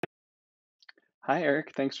Hi,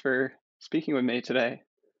 Eric. Thanks for speaking with me today.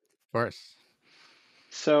 Of course.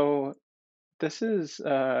 So, this is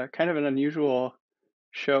kind of an unusual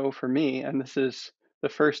show for me, and this is the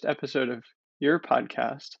first episode of your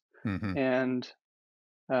podcast. Hmm. And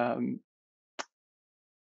um,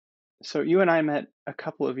 so, you and I met a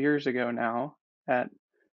couple of years ago now at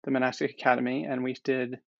the Monastic Academy, and we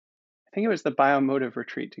did, I think it was the biomotive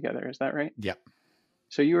retreat together. Is that right? Yep.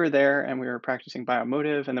 So, you were there, and we were practicing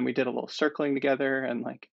biomotive, and then we did a little circling together, and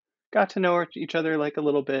got to know each other like a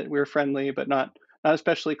little bit. We were friendly, but not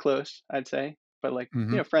especially close, I'd say, but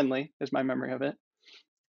Hmm. friendly is my memory of it.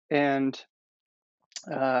 And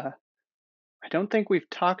uh, I don't think we've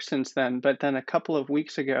talked since then, but then a couple of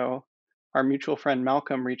weeks ago, our mutual friend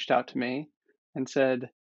Malcolm reached out to me and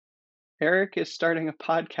said, Eric is starting a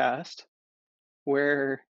podcast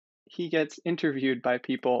where he gets interviewed by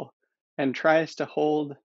people and tries to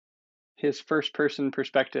hold his first person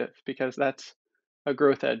perspective because that's a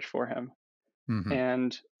growth edge for him. Hmm.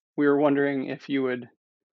 And we were wondering if you would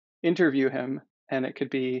interview him and it could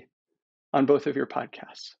be on both of your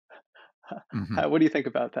podcasts. Hmm. What do you think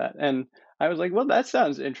about that? And I was like, well, that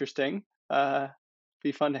sounds interesting.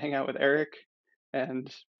 Be fun to hang out with Eric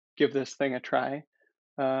and give this thing a try.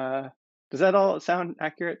 Uh, does that all sound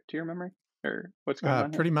accurate to your memory or what's going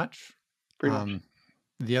on here? Pretty much. Pretty much. Um,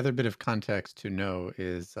 the other bit of context to know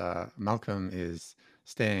is Malcolm is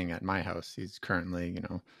staying at my house. He's currently,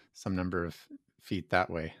 some number of feet that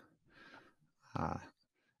way. Uh,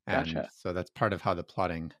 and Gotcha. so that's part of how the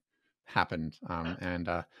plotting happened.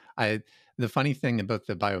 I, the funny thing about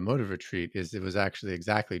the biomotive retreat is it was actually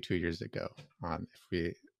exactly 2 years ago. If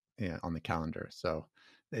we, yeah, on the calendar. So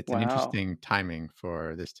it's an Wow. interesting timing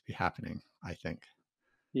for this to be happening, I think.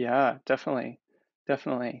 Yeah, definitely.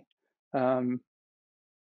 Definitely. Um,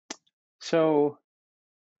 so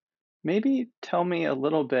maybe tell me a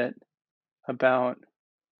little bit about,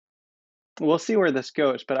 we'll see where this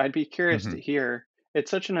goes, but I'd be curious Hmm. to hear.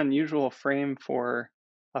 It's such an unusual frame for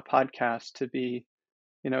a podcast to be,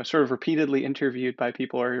 sort of repeatedly interviewed by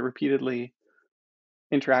people or repeatedly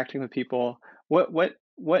interacting with people.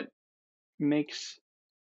 What makes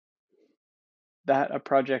that a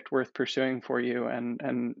project worth pursuing for you,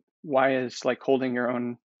 and why is like holding your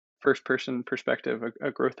own first person perspective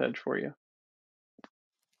a growth edge for you?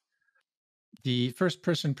 The first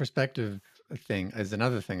person perspective thing is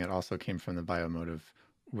another thing that also came from the biomotive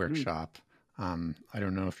Mm, workshop. I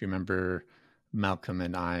don't know if you remember Malcolm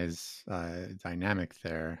and I's dynamic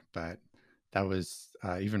there, but that was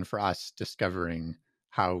even for us discovering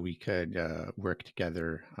how we could work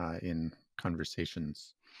together in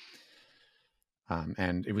conversations.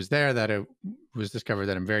 And it was there that it was discovered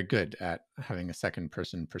that I'm very good at having a second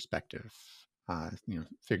person perspective,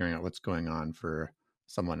 figuring out what's going on for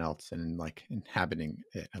someone else and like inhabiting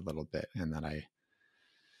it a little bit. And that I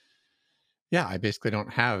basically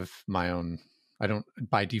don't have my own, I don't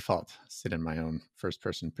by default sit in my own first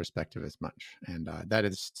person perspective as much. And that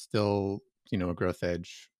is still, a growth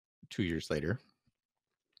edge 2 years later.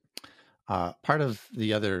 Part of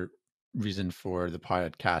the other reason for the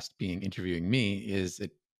podcast being interviewing me is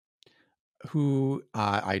who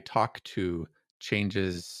I talk to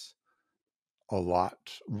changes a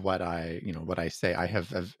lot what I say. I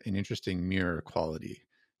have an interesting mirror quality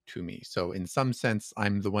to me. So in some sense,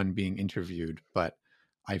 I'm the one being interviewed, but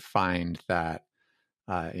I find that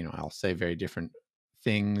I'll say very different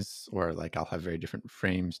things, or like I'll have very different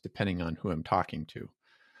frames depending on who I'm talking to.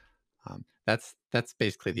 That's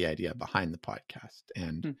basically the idea behind the podcast.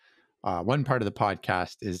 And mm, one part of the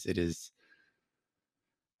podcast is it is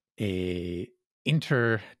a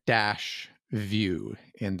inter dash view,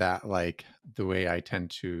 in that like the way I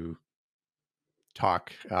tend to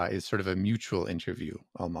talk is sort of a mutual interview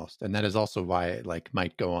almost, and that is also why it like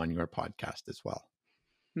might go on your podcast as well.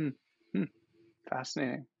 mm, mm.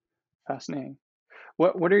 Fascinating. Fascinating.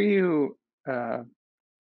 What are you uh,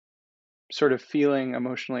 sort of feeling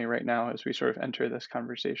emotionally right now as we sort of enter this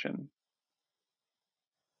conversation?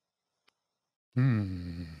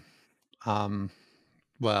 Hmm. um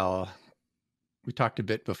well, we talked a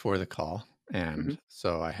bit before the call, Hmm. and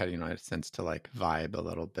so I had a sense to like vibe a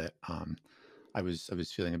little bit. I was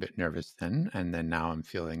feeling a bit nervous then, and then now I'm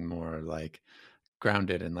feeling more like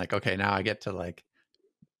grounded and like, okay, now I get to like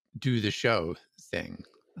do the show thing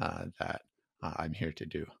that I'm here to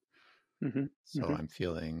do. Hmm. So Hmm. I'm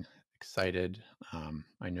feeling excited.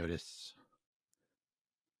 I notice,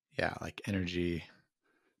 yeah, like energy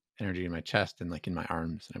in my chest and like in my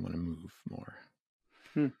arms, and I want to move more.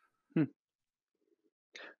 Hmm. Hmm.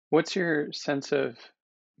 What's your sense of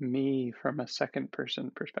me from a second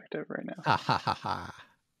person perspective right now? Ha ha ha ha.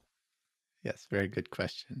 Yes, very good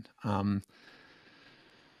question.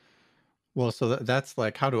 Well, so that's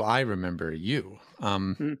like, how do I remember you?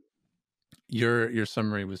 Mm, Your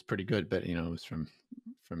summary was pretty good, but it was from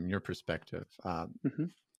your perspective.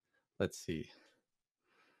 mhm, Let's see.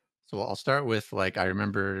 So I'll start with, like, I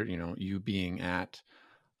remember, you being at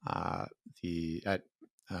uh, the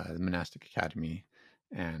monastic academy,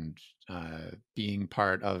 and being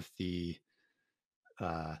part of the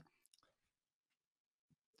uh,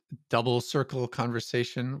 double circle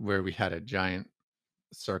conversation where we had a giant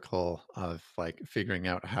circle of, like, figuring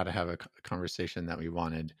out how to have a conversation that we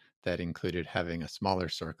wanted, that included having a smaller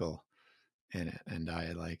circle in it. And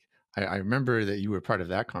I remember that you were part of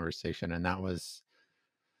that conversation, and that was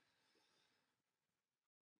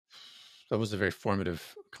a very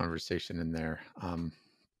formative conversation in there.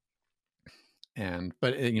 And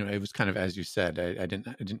but it was kind of, as you said, I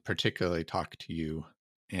didn't particularly talk to you,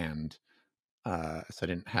 and so I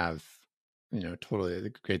didn't have totally a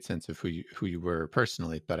great sense of who you were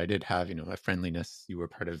personally, but I did have a friendliness. You were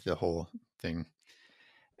part of the whole thing.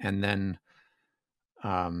 And then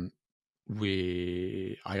um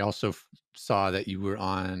I also saw that you were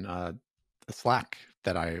on a Slack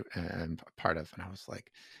that I am part of, and I was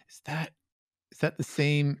like, is that the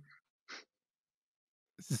same?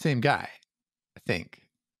 It's the same guy, I think.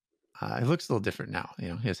 He looks a little different now.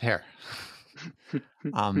 His hair.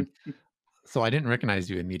 um, so I didn't recognize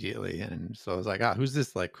you immediately, and so I was like, who's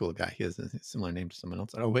this, like, cool guy? He has a similar name to someone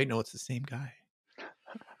else. Oh wait, no, it's the same guy.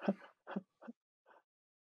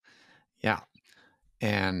 Yeah,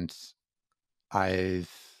 and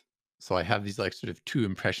I've so I have these, like, sort of two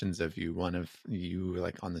impressions of you. One of you,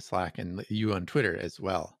 like, on the Slack, and you on Twitter as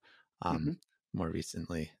well. Um, mhm, More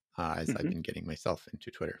recently, as I've mhm, been getting myself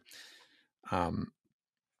into Twitter. Um,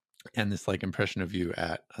 and this, like, impression of you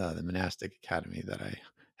at the monastic academy that I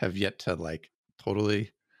have yet to, like,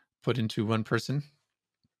 totally put into one person.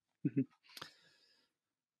 mhm,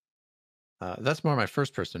 That's more my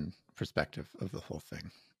first person perspective of the whole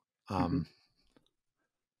thing. mhm, Um,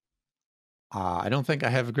 I don't think I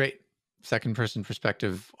have a great second person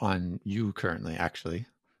perspective on you currently, actually,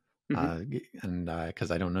 mhm, and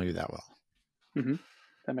because I don't know you that well mhm.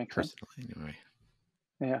 That makes sense. personally, anyway.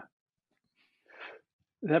 Yeah.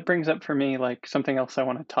 That brings up for me, like, something else I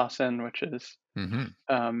wanna toss in, which is, Hmm.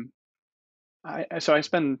 um, I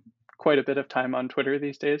spend quite a bit of time on Twitter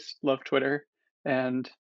these days, love Twitter, and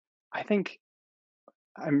I think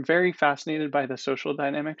I'm very fascinated by the social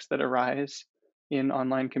dynamics that arise in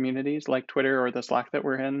online communities like Twitter or the Slack that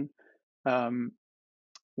we're in, um,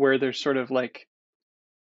 where there's sort of like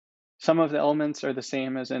some of the elements are the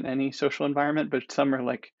same as in any social environment, but some are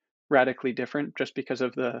like radically different just because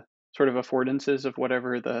of the sort of affordances of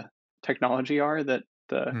whatever the technology are that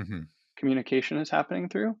the Hmm. communication is happening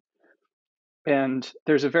through. And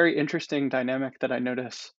there's a very interesting dynamic that I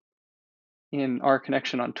notice in our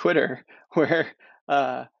connection on Twitter where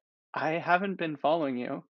uh, I haven't been following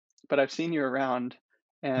you, but I've seen you around,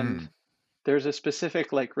 and Mm. there's a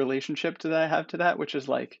specific like relationship to that I have to that, which is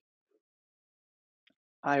like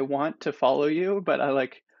I want to follow you, but I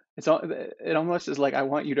like it almost is like I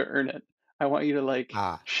want you to earn it. I want you to like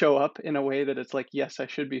Ah. show up in a way that it's like, yes, I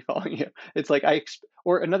should be following you. It's like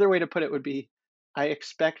or another way to put it would be I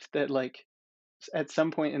expect that like at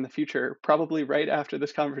some point in the future, probably right after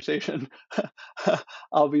this conversation,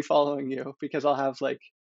 I'll be following you because I'll have like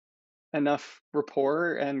enough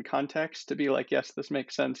rapport and context to be like, yes, this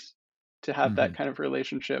makes sense to have that Hmm. kind of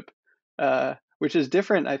relationship, which is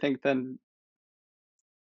different, I think, than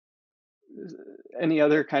any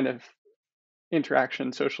other kind of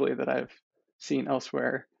interaction socially that I've seen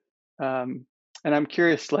elsewhere. Um, and I'm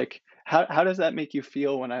curious, like, how does that make you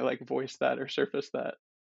feel when I like voice that or surface that?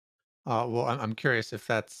 Well, I'm curious if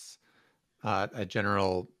that's a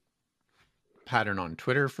general pattern on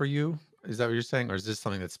Twitter for you. Is that what you're saying, or is this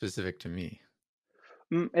something that's specific to me?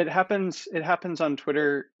 It happens. It happens on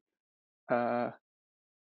Twitter uh,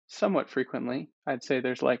 somewhat frequently. I'd say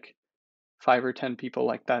there's like 5 or 10 people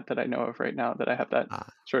like that that I know of right now that I have that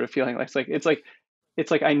Ah, sort of feeling. Like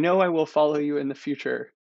it's like I know I will follow you in the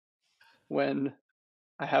future when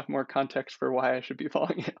I have more context for why I should be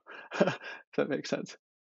following you. If that makes sense.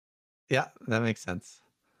 yeah, that makes sense.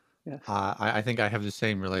 Yes. I think I have the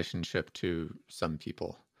same relationship to some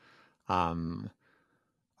people. Um,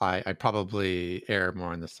 I probably err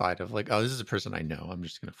more on the side of, like, oh, this is a person I know. I'm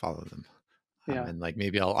just going to follow them, Yeah. and, like,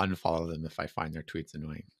 maybe I'll unfollow them if I find their tweets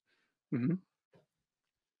annoying. Hmm.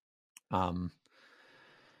 Um,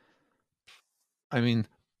 I mean,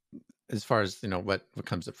 as far as what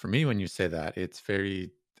comes up for me when you say that,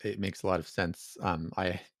 it makes a lot of sense.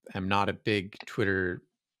 I am not a big Twitter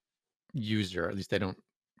user. At least I don't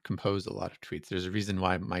compose a lot of tweets. There's a reason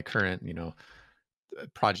why my current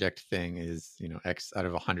project thing is, X out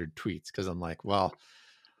of 100 tweets, because I'm like, well,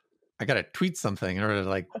 I got to tweet something in order to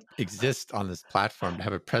like exist on this platform, to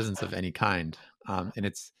have a presence of any kind. And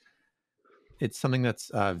it's something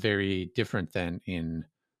that's very different than in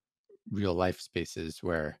real life spaces,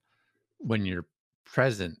 where when you're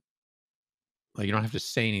present, like you don't have to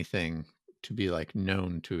say anything to be like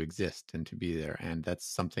known to exist and to be there. And that's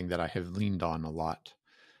something that I have leaned on a lot,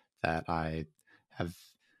 that I have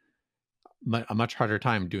a much harder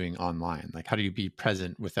time doing online. Like, how do you be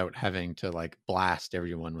present without having to like blast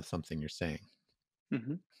everyone with something you're saying?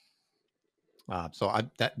 Hmm. So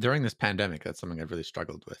that during this pandemic, that's something I've really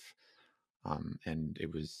struggled with, and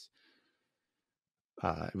it was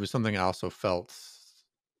something I also felt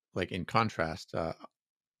like, in contrast.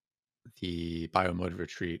 The biomotive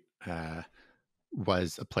retreat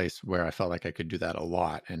was a place where I felt like I could do that a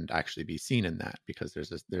lot and actually be seen in that, because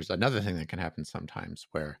there's another thing that can happen sometimes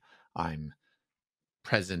where I'm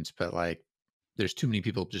present, but like there's too many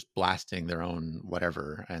people just blasting their own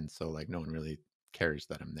whatever, and so like no one really cares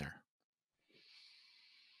that I'm there.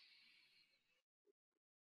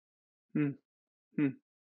 Hmm.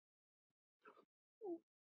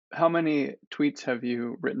 How many tweets have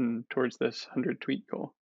you written towards this 100 tweet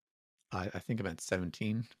goal? I think I'm at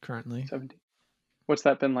 17 currently. 70. What's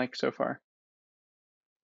that been like so far?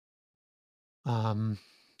 Um,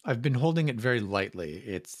 I've been holding it very lightly.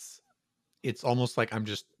 It's almost like I'm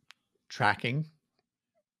just tracking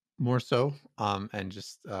more so, and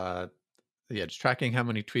just yeah, just tracking how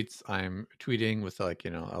many tweets I'm tweeting, with like,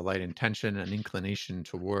 a light intention, an inclination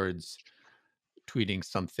towards tweeting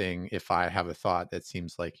something if I have a thought that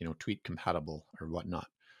seems like, tweet compatible or whatnot.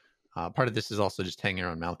 Part of this is also just hanging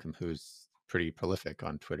around Malcolm, who's pretty prolific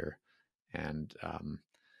on Twitter, and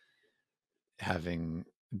having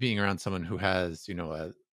being around someone who has,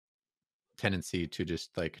 a tendency to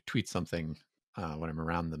just like tweet something when I'm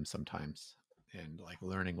around them sometimes, and like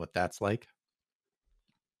learning what that's like.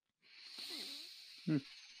 Hmm.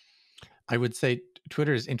 I would say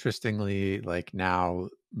Twitter is interestingly like now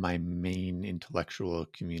my main intellectual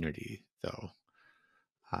community, though,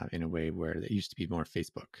 in a way where it used to be more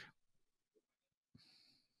Facebook.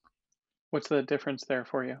 What's the difference there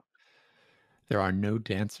for you? There are no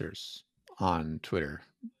dancers on Twitter,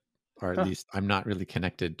 or at Huh. least I'm not really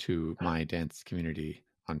connected to my dance community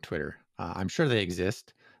on Twitter. I'm sure they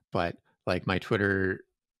exist, but like my Twitter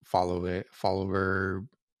follower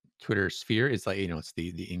Twitter sphere is like, it's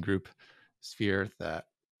the in group sphere that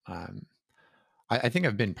um, I think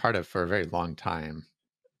I've been part of for a very long time.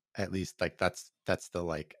 At least like that's the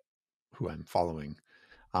like who I'm following.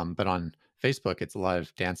 But on Facebook, it's a lot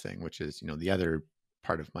of dancing, which is, the other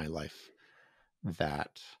part of my life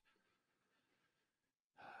that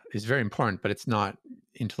is very important, but it's not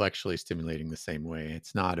intellectually stimulating the same way.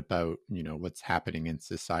 It's not about, what's happening in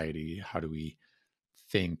society. How do we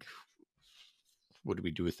think? What do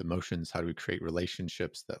we do with emotions? How do we create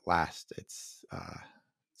relationships that last? It's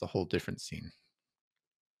a whole different scene.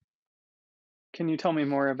 Can you tell me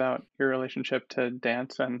more about your relationship to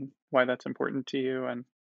dance and why that's important to you and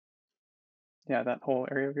yeah, that whole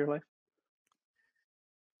area of your life?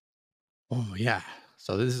 Oh yeah.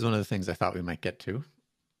 So this is one of the things I thought we might get to.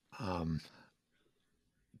 Um,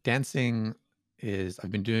 Dancing is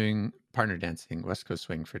I've been doing partner dancing, West Coast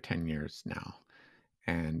swing, for 10 years now,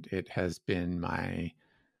 and it has been my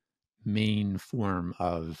main form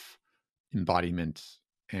of embodiment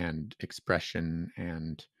and expression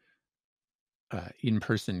and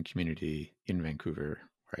in-person community in Vancouver,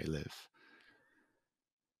 where I live.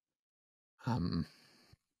 Um,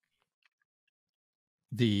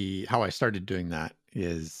 the How I started doing that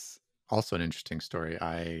is also an interesting story.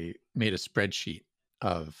 I made a spreadsheet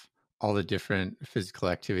of all the different physical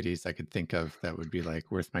activities I could think of that would be like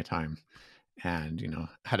worth my time, and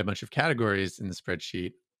had a bunch of categories in the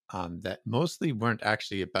spreadsheet that mostly weren't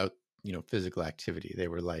actually about physical activity. They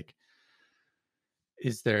were like,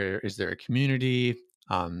 is there a community?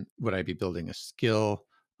 Would I be building a skill?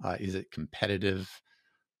 Is it competitive?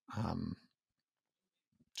 um,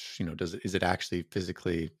 is it actually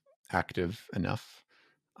physically active enough?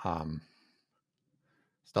 um,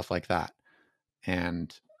 Stuff like that.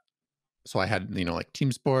 And so I had, like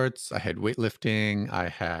team sports, I had weightlifting, I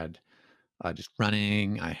had just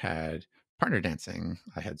running, I had partner dancing,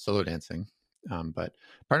 I had solo dancing. But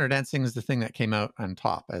partner dancing is the thing that came out on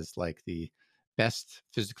top as like the best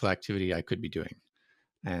physical activity I could be doing.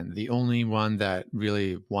 And the only one that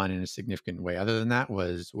really won in a significant way, other than that,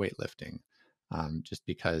 was weightlifting, just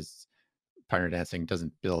because partner dancing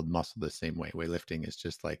doesn't build muscle the same way. Weightlifting is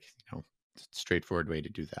just like, straightforward way to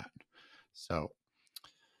do that. So,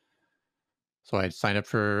 I signed up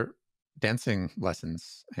for dancing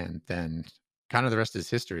lessons, and then kind of the rest is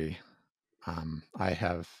history. I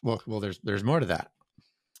have there's more to that.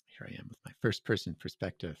 Here I am with my first person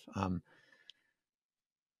perspective.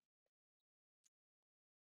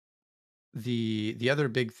 The other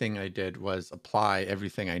big thing I did was apply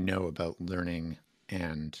everything I know about learning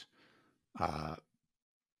and uh,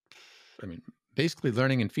 I mean, basically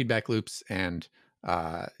learning and feedback loops and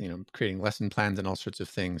creating lesson plans and all sorts of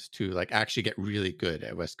things to like actually get really good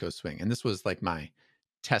at West Coast swing. And this was like my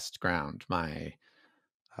test ground, my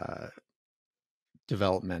uh,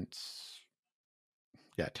 development.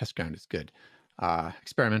 Yeah, test ground is good.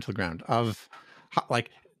 Experimental ground of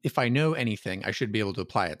like if I know anything, I should be able to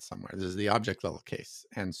apply it somewhere. This is the object level case,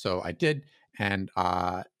 and so I did, and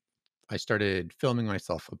I started filming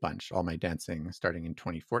myself a bunch, all my dancing, starting in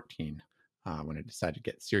 2014 when I decided to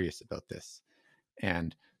get serious about this.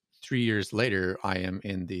 And 3 years later, I am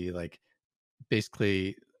in the like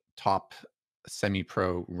basically top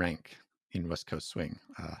semi-pro rank in West Coast swing.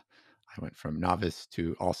 I went from novice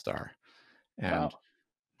to all star, and Wow.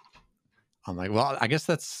 I'm like, well, I guess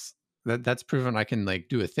that's proven I can like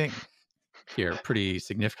do a thing here pretty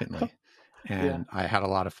significantly. Yeah. And I had a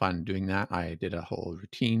lot of fun doing that. I did a whole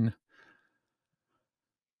routine,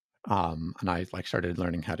 and I like started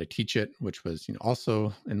learning how to teach it, which was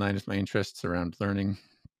also in line with my interests around learning.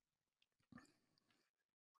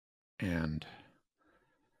 And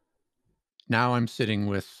now I'm sitting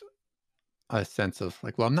with a sense of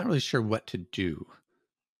like, well, I'm not really sure what to do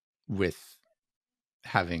with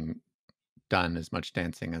having done as much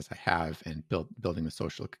dancing as I have and building the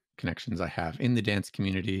social connections I have in the dance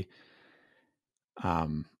community.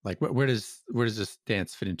 Like where does this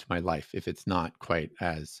dance fit into my life if it's not quite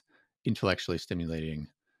as intellectually stimulating,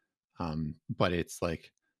 but it's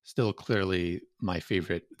like still clearly my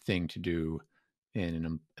favorite thing to do in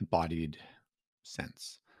an embodied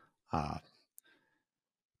sense, uh,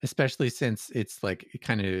 especially since it's like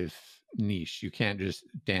kind of niche. You can't just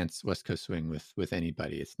dance West Coast swing with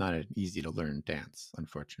anybody. It's not an easy to learn dance,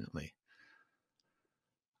 unfortunately.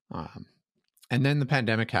 um, and then the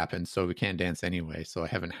pandemic happened, so we can't dance anyway, so I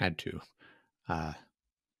haven't had to, uh,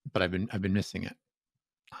 but I've been missing it,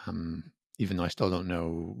 even though I still don't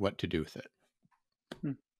know what to do with it.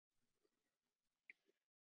 Hmm.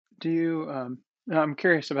 Do you, I'm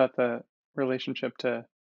curious about the relationship to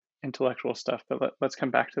intellectual stuff, but let's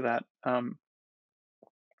come back to that. How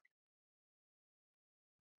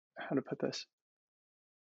to put this?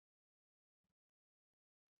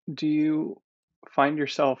 Do you find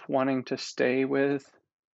yourself wanting to stay with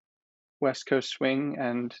West Coast swing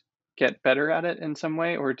and get better at it in some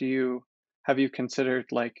way, or have you considered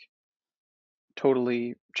like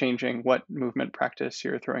totally changing what movement practice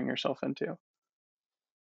you're throwing yourself into?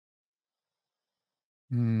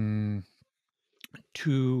 Mm,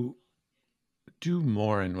 to do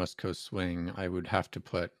more in West Coast swing, I would have to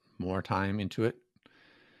put more time into it,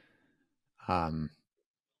 um,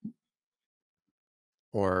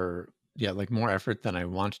 or yeah, like more effort than I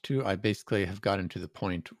want to. I basically have gotten to the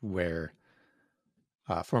point where,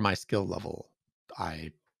 for my skill level,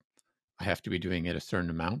 I I have to be doing it a certain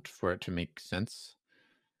amount for it to make sense,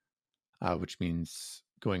 which means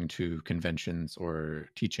going to conventions or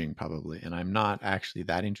teaching probably. And I'm not actually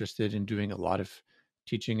that interested in doing a lot of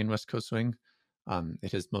teaching in West Coast Swing.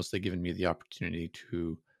 It has mostly given me the opportunity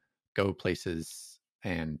to go places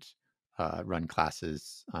and run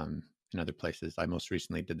classes in other places. I most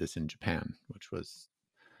recently did this in Japan, which was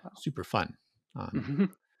Wow. super fun. Um,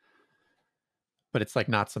 Mhm. but it's like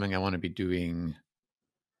not something I want to be doing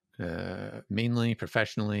mainly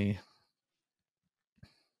professionally.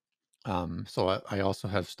 So I also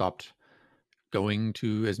have stopped going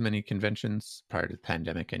to as many conventions prior to the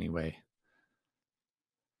pandemic anyway.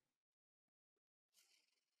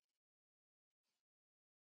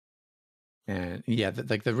 And yeah,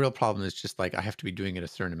 like the real problem is just like I have to be doing it a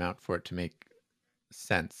certain amount for it to make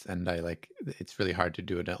sense. And I like it's really hard to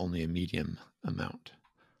do it at only a medium amount.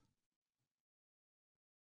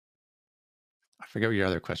 I forget what your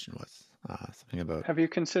other question was. Something about Have you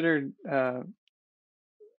considered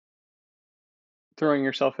throwing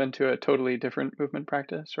yourself into a totally different movement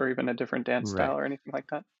practice or even a different dance style right. or anything like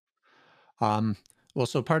that? Um, well,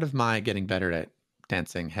 so part of my getting better at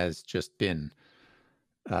dancing has just been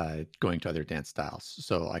going to other dance styles.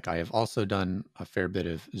 So, like, I have also done a fair bit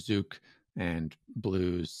of zouk and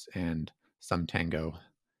blues and some tango,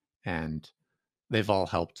 and they've all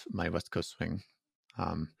helped my West Coast swing.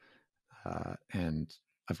 Um, and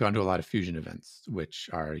I've gone to a lot of fusion events, which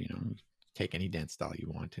are, take any dance style you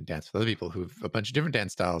want and dance with other people who have a bunch of different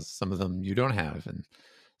dance styles. Some of them you don't have, and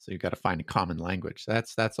so you've got to find a common language.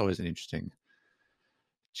 That's always an interesting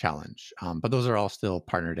challenge. But those are all still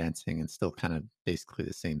partner dancing and still kind of basically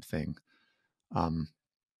the same thing. Um,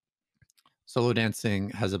 Solo dancing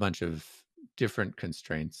has a bunch of different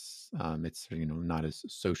constraints. It's not as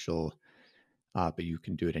social, but you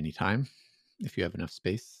can do it anytime if you have enough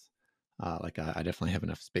space. Like I definitely have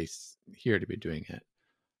enough space here to be doing it.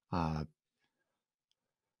 Uh,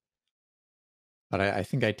 but I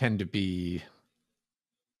think I tend to be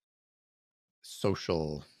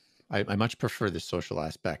social. I much prefer the social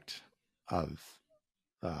aspect of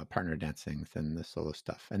partner dancing than the solo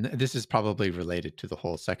stuff. And this is probably related to the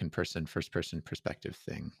whole second person, first person perspective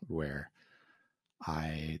thing, where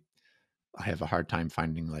I I have a hard time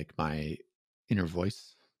finding like my inner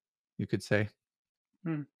voice, you could say.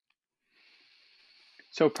 Hmm.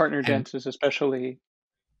 So partner And dance is especially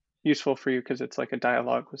useful for you because it's like a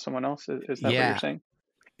dialogue with someone else. Is that what you're yeah, saying?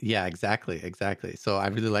 yeah, exactly, exactly. So I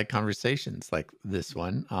really like conversations like this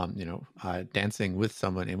one. Dancing with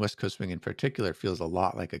someone in West Coast Swing in particular feels a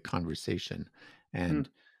lot like a conversation, Hmm. and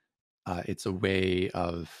it's a way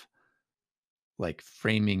of like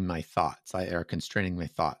framing my thoughts, or constraining my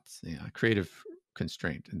thoughts. A creative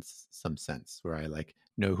constraint in some sense, where I like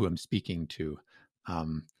know who I'm speaking to,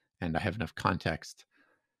 um, and I have enough context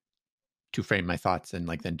to frame my thoughts and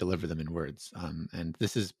like then deliver them in words. And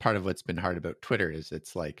this is part of what's been hard about Twitter is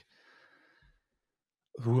it's like,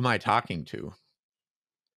 who am I talking to?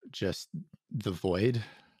 Just the void.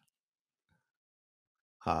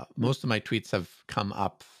 Hmm. Most of my tweets have come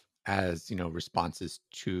up as responses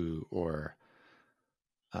to or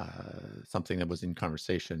something that was in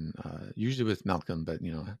conversation, usually with Malcolm, but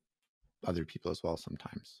other people as well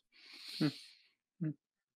sometimes. Hmm. Hmm.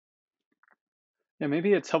 Yeah,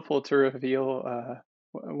 maybe it's helpful to reveal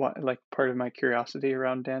what like part of my curiosity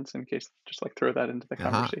around dance in case just like throw that into the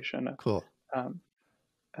Uh-huh. conversation. Cool. Um,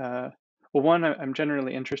 uh, well, one, I'm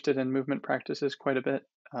generally interested in movement practices quite a bit.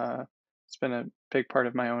 It's been a big part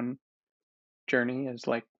of my own journey is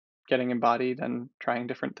like getting embodied and trying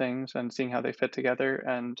different things and seeing how they fit together.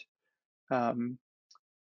 And um,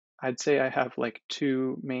 I'd say I have like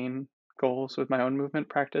two main goals with my own movement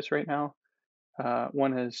practice right now.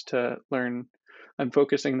 One is to learn. I'm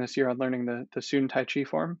focusing this year on learning the Sun Tai Chi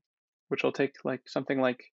form, which will take like something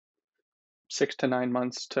like 6 to 9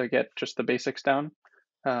 months to get just the basics down,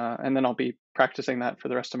 and then I'll be practicing that for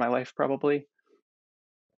the rest of my life probably.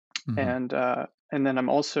 Hmm. And then I'm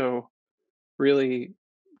also really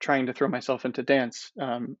trying to throw myself into dance,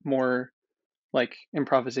 more like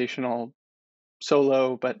improvisational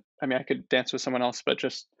solo. But I mean, I could dance with someone else, but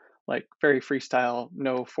just like very freestyle,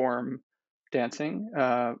 no form dancing.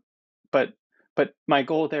 But my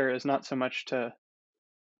goal there is not so much to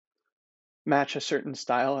match a certain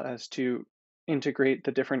style as to integrate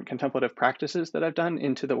the different contemplative practices that I've done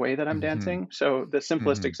into the way that I'm Hmm. dancing. So the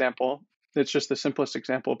simplest Hmm. example, it's just the simplest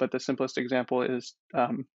example, but the simplest example is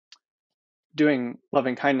doing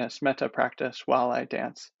loving kindness metta practice while I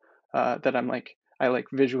dance. That I like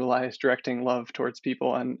visualize directing love towards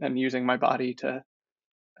people and using my body to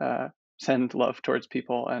uh, send love towards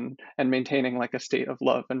people and maintaining like a state of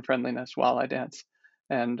love and friendliness while I dance.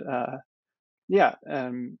 And yeah,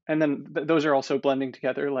 and then those are also blending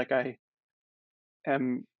together. Like I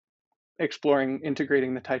am exploring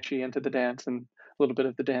integrating the Tai Chi into the dance and a little bit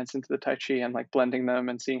of the dance into the Tai Chi and like blending them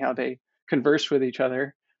and seeing how they converse with each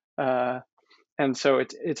other. Uh, and so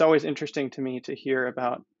it's always interesting to me to hear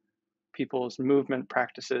about people's movement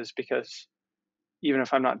practices because even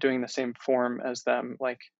if I'm not doing the same form as them,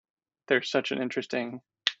 like there's such an interesting.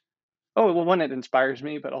 Oh well, one, it inspires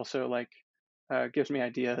me, but also like gives me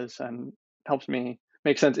ideas and helps me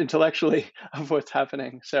make sense intellectually of what's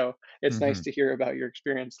happening. So it's nice Hmm. to hear about your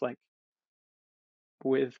experience, like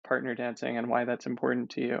with partner dancing and why that's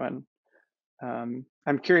important to you. And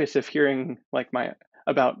I'm curious if hearing like my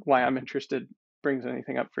about why I'm interested brings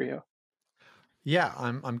anything up for you. Yeah,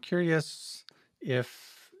 I'm curious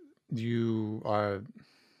if you are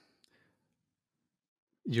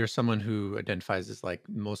you're someone who identifies as like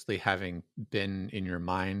mostly having been in your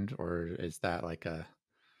mind, or is that like a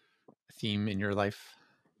theme in your life?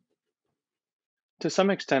 To some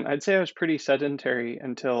extent, I'd say I was pretty sedentary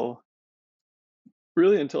until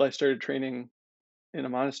really until I started training in a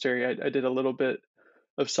monastery. I did a little bit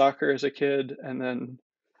of soccer as a kid, and then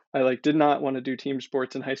I like did not want to do team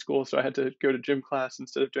sports in high school, so I had to go to gym class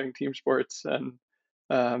instead of doing team sports. Um,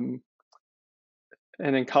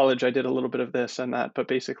 and in college, I did a little bit of this and that, but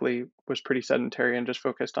basically was pretty sedentary and just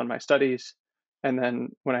focused on my studies. And then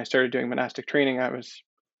when I started doing monastic training, I was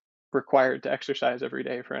required to exercise every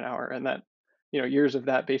day for an hour, and that years of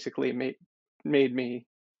that basically made me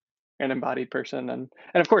an embodied person. And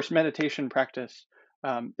of course meditation practice,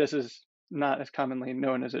 this is not as commonly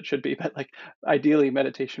known as it should be, but like ideally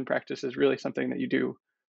meditation practice is really something that you do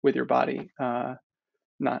with your body,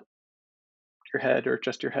 not your head or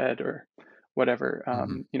just your head or whatever.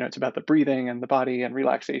 Hmm. It's about the breathing and the body and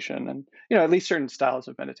relaxation, and at least certain styles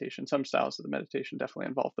of meditation. Some styles of the meditation definitely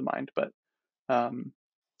involve the mind, but um,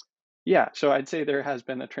 yeah. So I'd say there has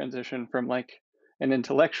been a transition from like an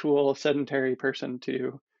intellectual sedentary person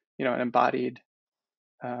to an embodied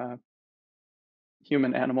uh,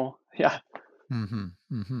 human animal. Yeah. Hmm.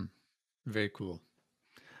 Hmm. Very cool.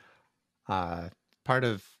 Uh, Part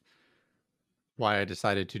of why I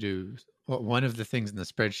decided to do well, one of the things in the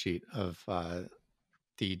spreadsheet of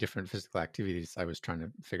the different physical activities I was trying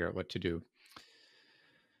to figure out what to do.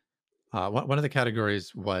 One of the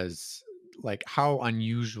categories was like, how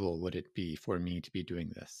unusual would it be for me to be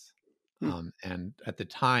doing this? Hmm. And at the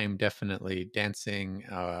time, definitely dancing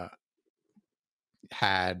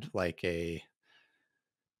had like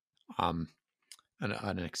um,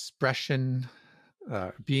 an expression,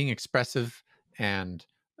 being expressive, and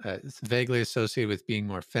it's vaguely associated with being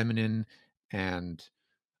more feminine, and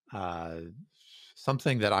uh,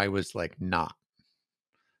 something that I was like not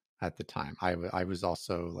at the time. I was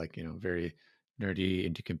also like, very nerdy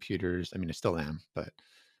into computers. I mean, I still am, but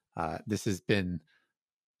this has been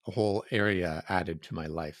a whole area added to my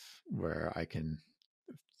life where I can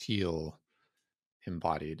feel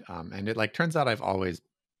embodied. And it like turns out I've always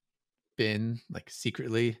been like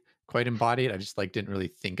secretly quite embodied. I just like didn't really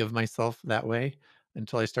think of myself that way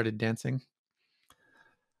until I started dancing.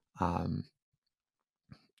 Um,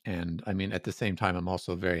 and I mean, at the same time, I'm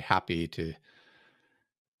also very happy to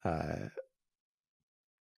uh,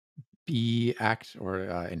 be act or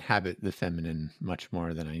inhabit the feminine much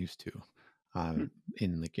more than I used to, uh, Hmm.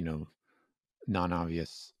 in like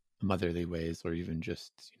non-obvious motherly ways, or even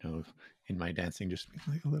just in my dancing, just being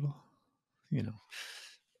like a little, you know.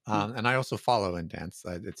 Hmm. And I also follow in dance.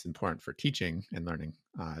 It's important for teaching and learning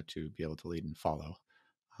to be able to lead and follow,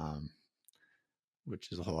 um,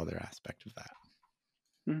 which is a whole other aspect of that.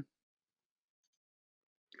 Hmm.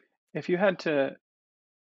 If you had to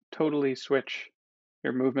totally switch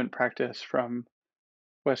your movement practice from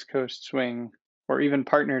West Coast swing or even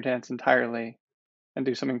partner dance entirely and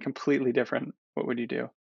do something completely different, what would you do?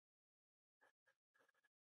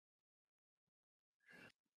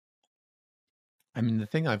 I mean, the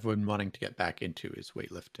thing I've been wanting to get back into is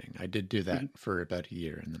weightlifting. I did do Mhm. that for about a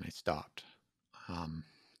year and then I stopped. Um,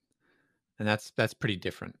 and that's pretty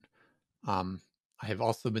different. Um, I have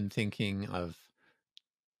also been thinking of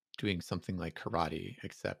doing something like karate,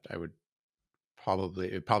 except it probably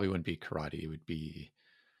wouldn't be karate. It would be,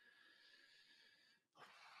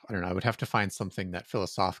 I don't know, I would have to find something that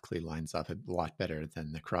philosophically lines up a lot better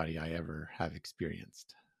than the karate I ever have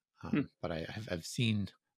experienced. Hmm. I've seen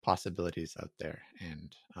possibilities out there,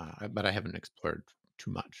 and but I haven't explored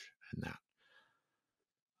too much in that.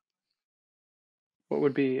 What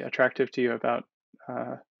would be attractive to you about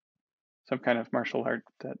uh, some kind of martial art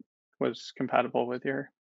that was compatible with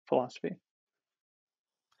your philosophy?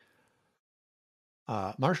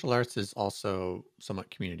 Martial arts is also somewhat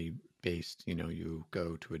community based. You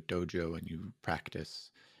go to a dojo and you practice,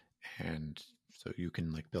 and so you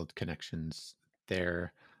can like build connections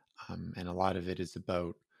there. And a lot of it is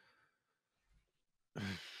about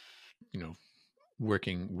you know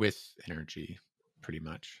working with energy, pretty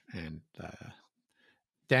much. And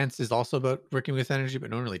dance is also about working with energy, but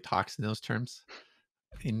no one really talks in those terms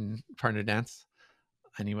in partner dance.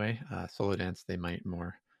 Anyway, solo dance they might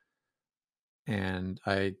more. And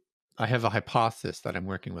I have a hypothesis that I'm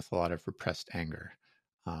working with a lot of repressed anger.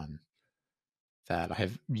 Um, that I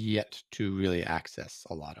have yet to really access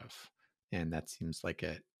a lot of. And that seems like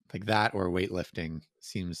like that or weightlifting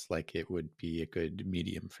seems like it would be a good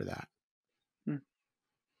medium for that.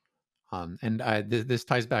 Hmm. And this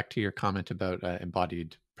ties back to your comment about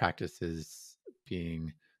embodied practices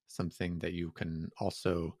being something that you can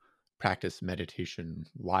also practice meditation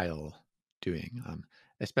while doing,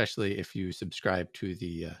 especially if you subscribe to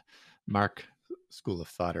the Mark school of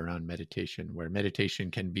thought around meditation, where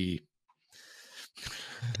meditation can be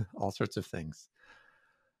all sorts of things.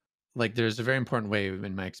 Like there's a very important way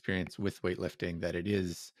in my experience with weightlifting that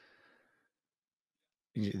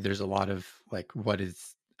there's a lot of like what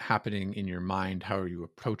is happening in your mind, how are you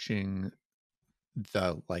approaching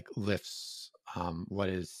the like lifts, what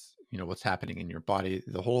is what's happening in your body,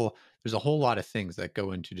 there's a whole lot of things that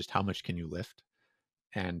go into just how much can you lift.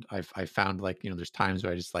 And I found like there's times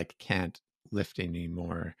where I just like can't lift any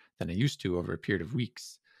more than I used to over a period of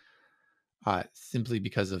weeks, simply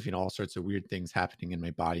because of all sorts of weird things happening in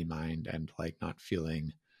my body mind, and like not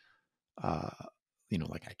feeling uh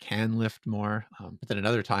like I can lift more. But then at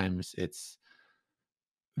other times, it's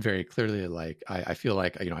very clearly like I feel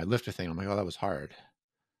like I lift a thing. I'm like, oh, that was hard,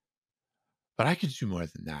 but I could do more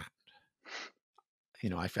than that.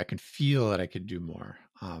 I can feel that I could do more.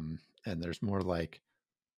 And there's more like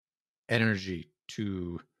energy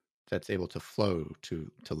to that's able to flow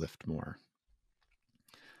to lift more.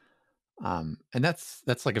 And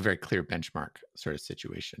that's like a very clear benchmark sort of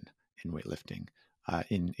situation in weightlifting.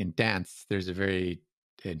 In dance, there's a very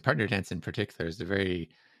in partner dance in particular, there's a very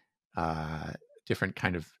uh, different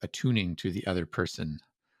kind of attuning to the other person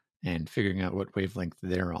and figuring out what wavelength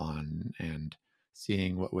they're on and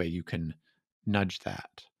seeing what way you can nudge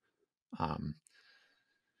that. Um,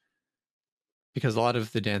 because a lot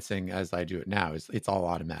of the dancing as I do it now is it's all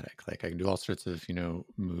automatic. Like I can do all sorts of,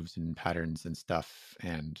 moves and patterns and stuff,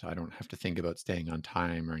 and I don't have to think about staying on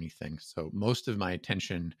time or anything. So most of my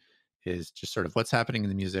attention is just sort of what's happening in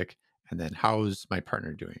the music and then how's my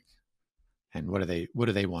partner doing and what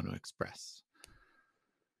do they want to express.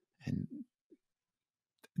 And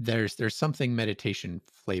there's something meditation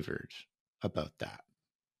flavored about that.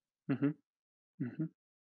 Hmm. Hmm.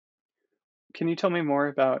 Can you tell me more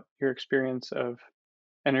about your experience of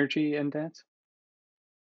energy in dance?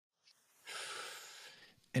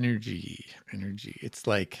 Energy. It's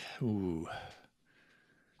like, ooh,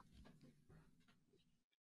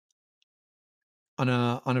 on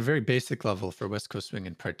a very basic level for West Coast Swing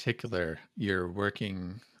in particular, you're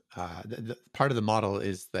working. The part of the model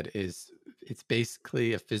is that is it's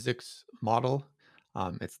basically a physics model.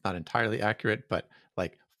 It's not entirely accurate, but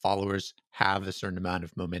like followers have a certain amount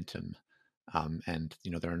of momentum, and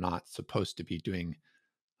they're not supposed to be doing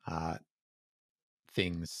uh,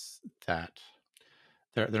 things that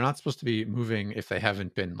they're not supposed to be moving if they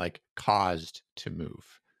haven't been like caused to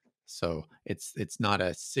move. So it's not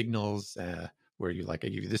a signals where you like I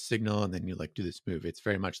give you this signal and then you like do this move. It's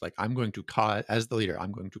very much like I'm going to cause as the leader.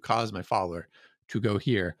 I'm going to cause my follower to go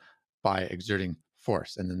here by exerting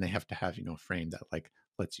force, and then they have to have a frame that like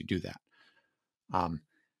lets you do that. Um,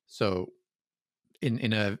 so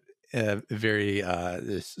in a very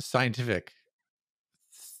this scientific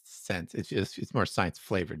sense. It's more science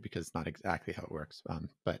flavored because it's not exactly how it works.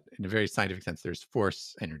 But in a very scientific sense, there's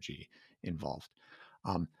force energy involved.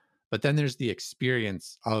 Um, but then there's the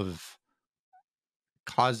experience of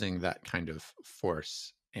causing that kind of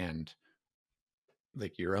force and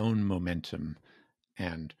like your own momentum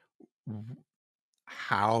and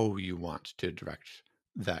how you want to direct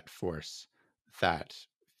that force that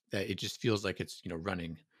that it just feels like it's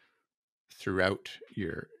running throughout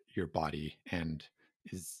your body and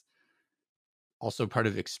is also part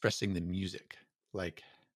of expressing the music. Like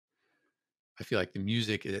I feel like the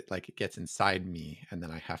music it gets inside me and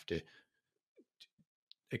then I have to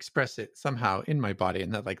express it somehow in my body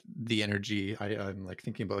and that like the energy I'm like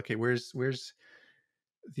thinking about okay where's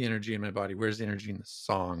the energy in my body, where's the energy in the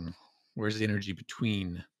song, where's the energy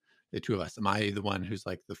between the two of us, am I the one who's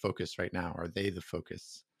like the focus right now, are they the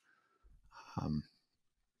focus? um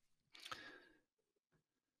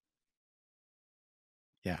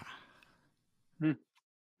yeah. Hmm.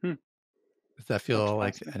 Hmm. Does that That's feel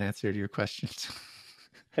like fascinating. an answer to your questions?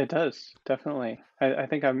 It does, definitely. I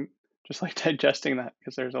think I'm just like digesting that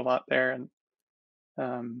because there's a lot there. And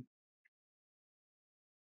um,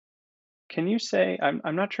 can you say,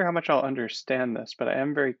 I'm not sure how much I'll understand this, but I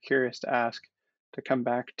am very curious to ask to come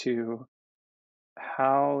back to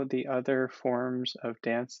how the other forms of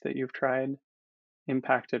dance that you've tried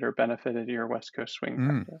impacted or benefited your West Coast swing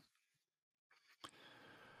Mm. practice.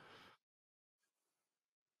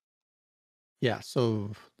 Yeah,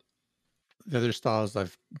 so the other styles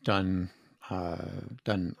I've done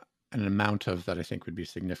done an amount of that I think would be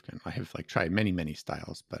significant. I have like tried many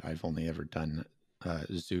styles, but I've only ever done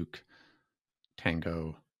zouk,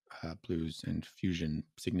 tango, blues, and fusion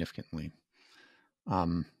significantly.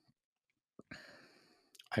 Um,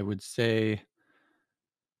 I would say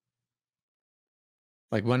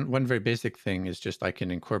like one very basic thing is just I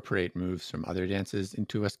can incorporate moves from other dances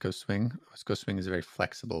into West Coast Swing. West Coast Swing is a very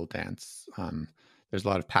flexible dance. There's a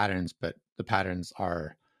lot of patterns, but the patterns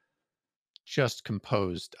are just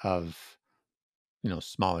composed of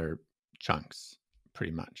smaller chunks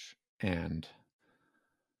pretty much. And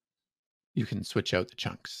you can switch out the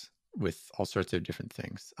chunks with all sorts of different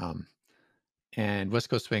things. And West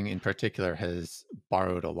Coast Swing in particular has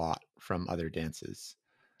borrowed a lot from other dances.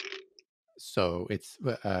 So it's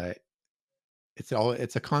a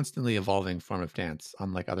constantly evolving form of dance,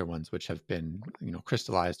 unlike other ones which have been,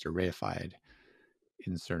 crystallized or reified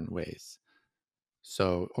in certain ways.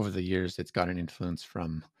 So over the years, it's got an influence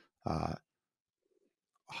from uh,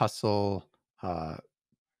 hustle, uh,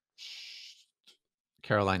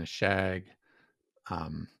 Carolina Shag,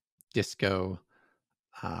 um, disco,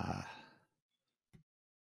 uh,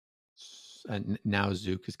 and now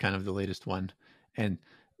Zouk is kind of the latest one. And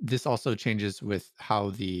this also changes with how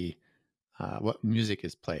the what music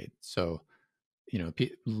is played. So,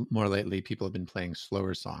 more lately, people have been playing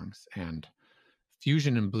slower songs, and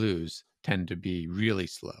fusion and blues tend to be really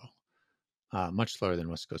slow, much slower than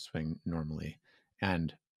West Coast swing normally.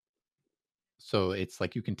 And so it's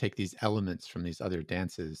like you can take these elements from these other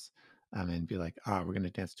dances, and be like, we're going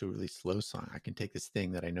to dance to a really slow song. I can take this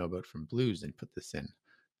thing that I know about from blues and put this in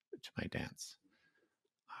to my dance.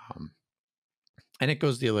 Um, and it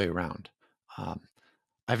goes the other way around. Um,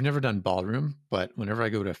 I've never done ballroom, but whenever I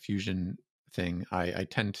go to a fusion thing, I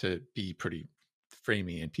tend to be pretty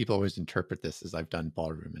framey, and people always interpret this as I've done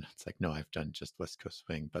ballroom, and it's like, no, I've done just West Coast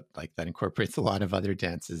swing, but like that incorporates a lot of other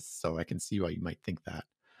dances, so I can see why you might think that.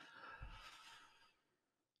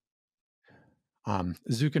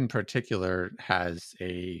 Zouk in particular has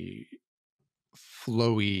a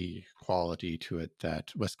flowy quality to it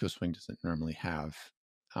that West Coast swing doesn't normally have.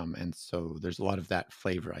 And so there's a lot of that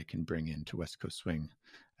flavor I can bring into West Coast swing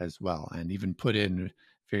as well, and even put in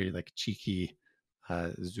very like cheeky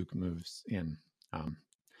zouk moves in. Um,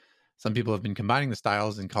 some people have been combining the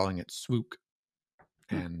styles and calling it swook,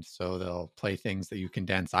 Hmm. and so they'll play things that you can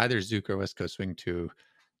dance either zouk or West Coast swing to,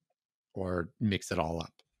 or mix it all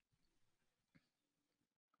up.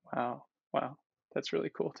 Wow. Wow. That's really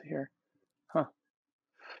cool to hear. Huh.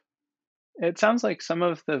 It sounds like some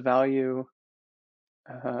of the value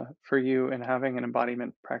for you in having an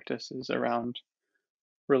embodiment practice is around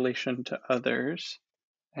relation to others.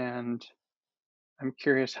 And I'm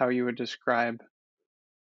curious how you would describe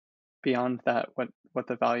beyond that what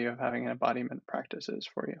the value of having an embodiment practice is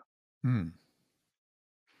for you. Hmm.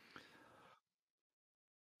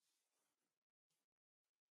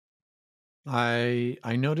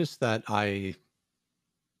 I notice that I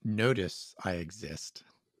notice I exist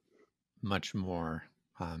much more,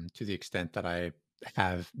 to the extent that I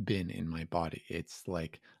have been in my body. It's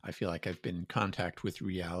like I feel like I've been in contact with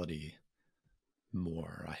reality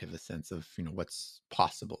more. I have a sense of what's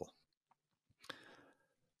possible.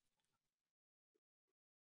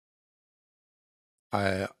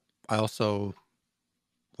 I I also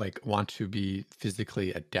like want to be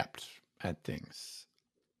physically adept at things.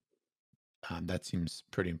 That seems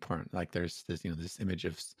pretty important. Like there's this this image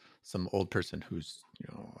of some old person who's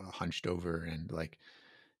hunched over and like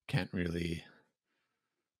can't really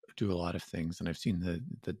do a lot of things, and I've seen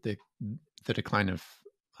the decline of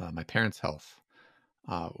my parents' health,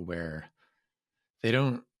 where they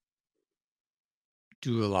don't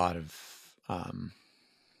do a lot of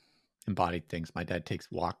embodied things. My dad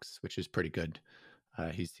takes walks, which is pretty good.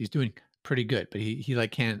 He's doing pretty good, but he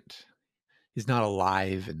like can't. He's not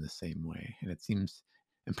alive in the same way, and it seems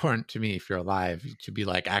important to me if you're alive to be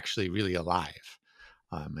like actually really alive,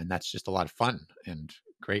 and that's just a lot of fun and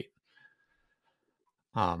great.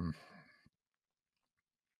 Um,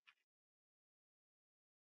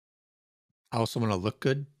 I also want to look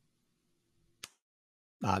good.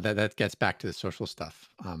 That gets back to the social stuff,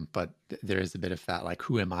 but there is a bit of that, like,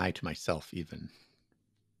 who am I to myself, even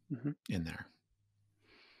Hmm. in there.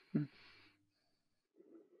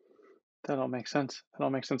 That all makes sense. That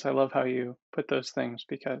all makes sense. I love how you put those things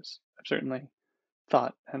because I've certainly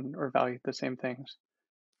thought and or valued the same things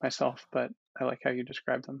myself, but I like how you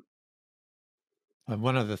describe them.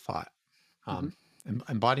 One other thought: Hmm. um,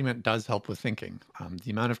 embodiment does help with thinking.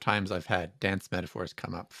 The amount of times I've had dance metaphors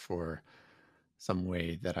come up for some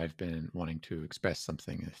way that I've been wanting to express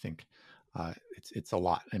something, I think it's a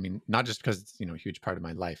lot. I mean, not just because it's a huge part of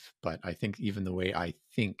my life, but I think even the way I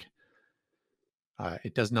think.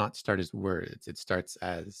 It does not start as words. It starts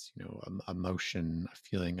as a motion, a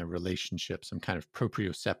feeling, a relationship, some kind of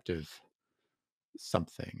proprioceptive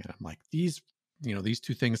something, and I'm like, these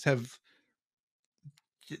two things have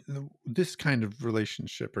this kind of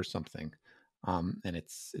relationship or something, and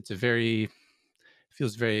it's a very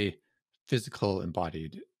feels very physical,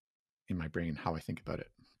 embodied in my brain how I think about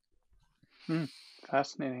it. Hmm.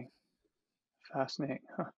 Fascinating. Fascinating.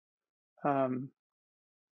 Huh. Um,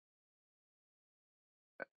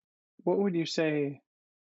 what would you say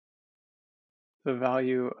the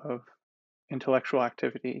value of intellectual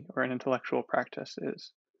activity or an intellectual practice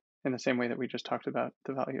is in the same way that we just talked about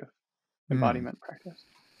the value of Hmm. embodiment practice?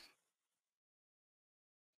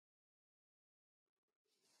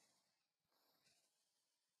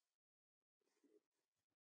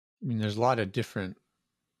 I mean, there's a lot of different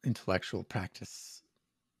intellectual practice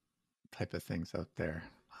type of things out there.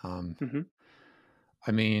 um, Hmm.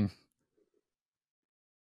 I mean,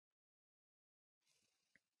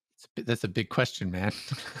 That's a big question, man.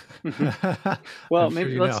 Mhm. I'm Well, sure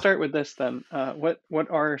maybe you let's know. start with this then. What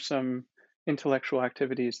are some intellectual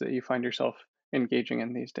activities that you find yourself engaging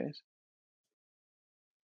in these days?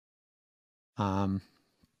 Um,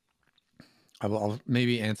 I'll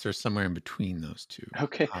maybe answer somewhere in between those two.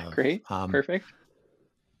 Okay, Of great, perfect.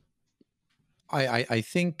 I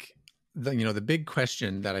think the big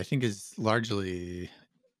question that I think is largely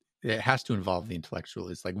it has to involve the intellectual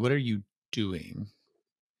is like, what are you doing?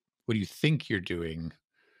 What do you think you're doing?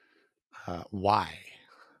 Why?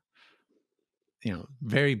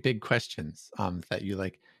 Very big questions that you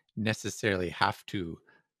like necessarily have to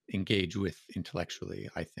engage with intellectually,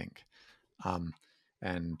 I think. Um,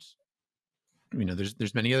 and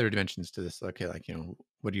there's many other dimensions to this. Okay, like,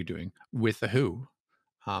 what are you doing with the who?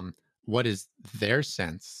 Um, what is their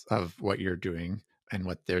sense of what you're doing and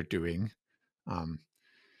what they're doing? Um,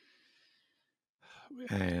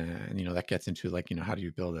 and that gets into like, how do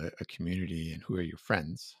you build a community and who are your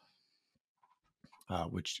friends?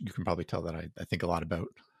 Which you can probably tell that I think a lot about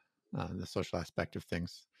the social aspect of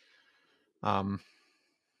things. Um,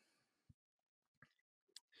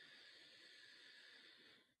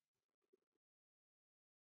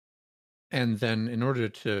 and then in order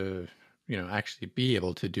to actually be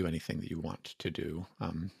able to do anything that you want to do,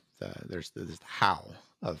 there's the how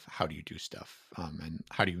of how do you do stuff, and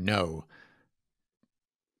how do you know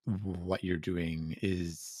what you're doing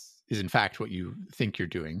is in fact what you think you're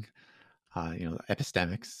doing.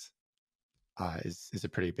 Epistemics is a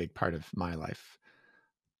pretty big part of my life.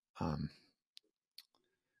 um,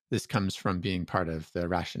 this comes from being part of the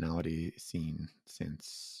rationality scene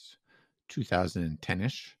since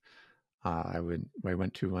 2010ish. I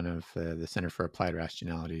went to one of the Center for Applied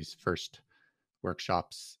Rationality's first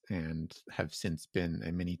workshops and have since been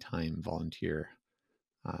a many time volunteer,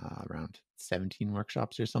 around 17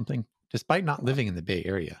 workshops or something, despite not Wow, living in the Bay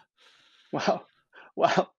Area. wow,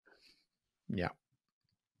 wow. Yeah.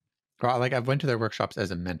 Well, like I've went to their workshops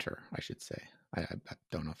as a mentor, I should say. I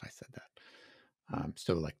don't know if I said that.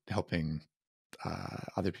 So like helping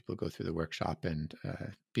other people go through the workshop and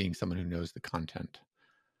being someone who knows the content.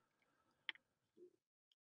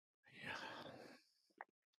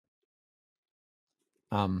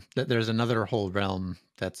 There's another whole realm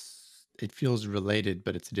that's it feels related,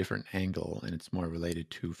 but it's a different angle, and it's more related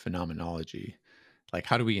to phenomenology. Like,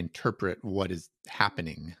 how do we interpret what is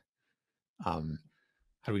happening? Um,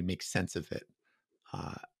 how do we make sense of it?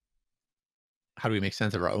 Uh, how do we make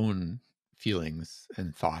sense of our own feelings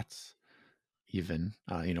and thoughts? Even,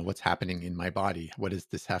 what's happening in my body? What does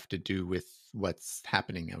this have to do with what's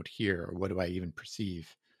happening out here? Or what do I even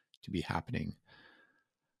perceive to be happening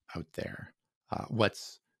out there? What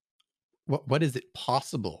is it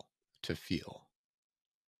possible to feel?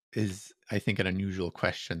 Is, I think, an unusual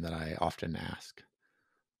question that I often ask.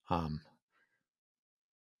 Um,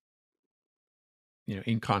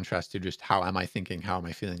 in contrast to just how am I thinking, how am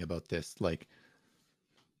I feeling about this? Like,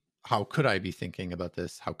 how could I be thinking about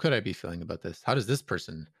this? How could I be feeling about this? How does this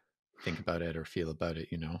person think about it or feel about it?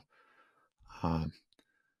 Um,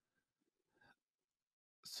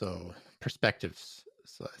 so perspectives.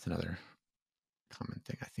 So that's another common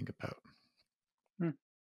thing I think about. Hmm.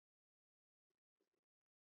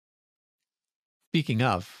 Speaking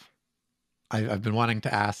of, I've been wanting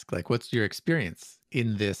to ask, like, what's your experience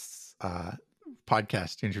in this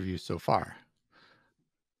podcast interview so far?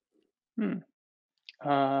 Hmm.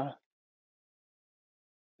 Uh,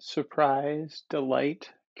 Surprise, delight,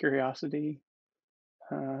 curiosity,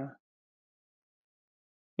 uh,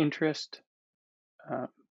 interest, uh,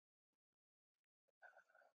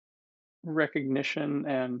 recognition,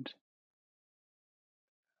 and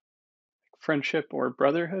friendship or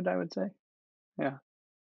brotherhood, I would say. Yeah.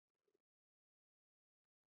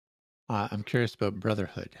 I'm curious about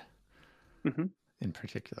brotherhood Hmm. in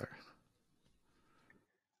particular.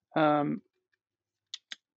 Um,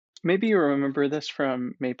 Maybe you remember this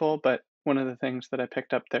from Maple, but one of the things that I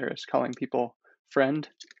picked up there is calling people friend.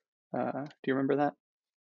 Do you remember that?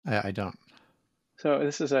 I don't. So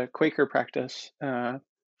this is a Quaker practice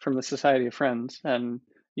from the Society of Friends, and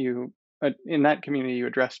you in that community you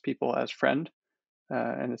address people as friend,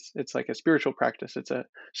 and it's like a spiritual practice. It's a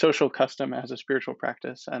social custom as a spiritual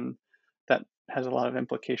practice, and that has a lot of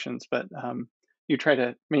implications. But you try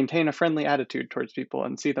to maintain a friendly attitude towards people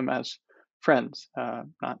and see them as friends,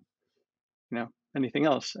 not anything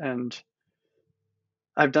else. And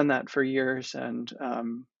I've done that for years, and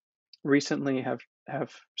recently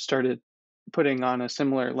have started putting on a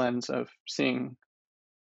similar lens of seeing.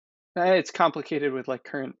 It's complicated with like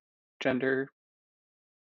current gender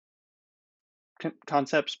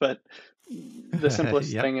concepts, but the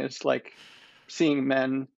simplest Yep. thing is like seeing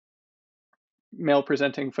men. male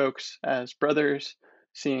presenting folks as brothers,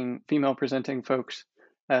 seeing female presenting folks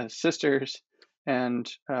as sisters,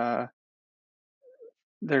 and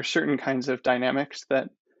there's certain kinds of dynamics that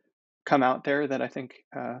come out there that I think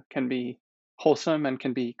can be wholesome and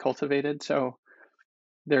can be cultivated. So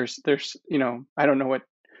there's I don't know what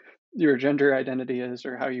your gender identity is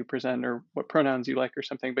or how you present or what pronouns you like or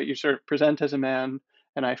something, but you sort of present as a man,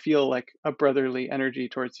 and I feel like a brotherly energy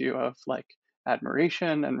towards you of like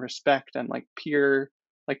admiration and respect and like peer,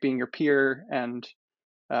 like being your peer and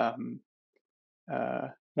um,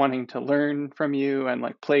 wanting to learn from you and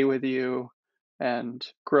like play with you and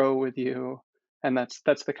grow with you, and that's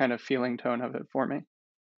the kind of feeling tone of it for me.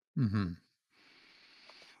 Hmm.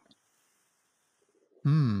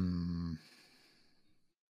 Hmm.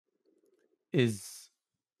 Is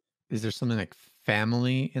is there something like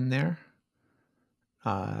family in there?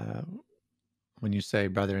 Uh, when you say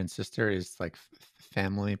brother and sister, is like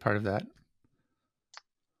family part of that?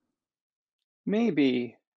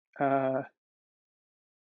 Maybe uh,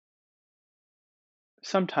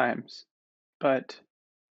 sometimes, but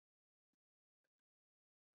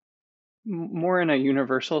more in a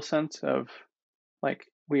universal sense of like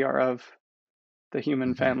we are of the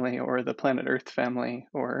human Hmm. family or the planet Earth family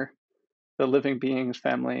or the living beings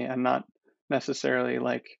family, and not necessarily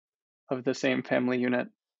like of the same family unit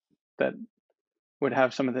that would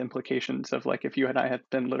have some of the implications of like if you and I had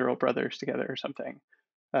been literal brothers together or something.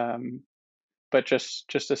 Um, but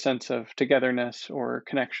just a sense of togetherness or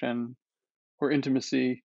connection or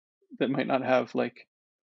intimacy that might not have like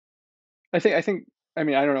I think I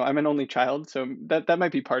mean, I don't know, I'm an only child, so that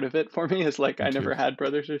might be part of it for me is like Me I too. never had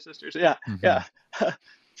brothers or sisters. Yeah, Hmm. yeah.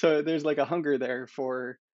 So there's like a hunger there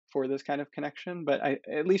for this kind of connection, but I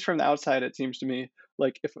at least from the outside, it seems to me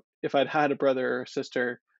like if I'd had a brother or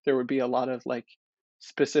sister, there would be a lot of like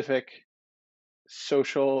specific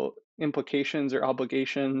social implications or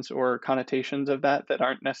obligations or connotations of that that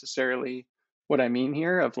aren't necessarily what I mean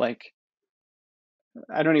here of like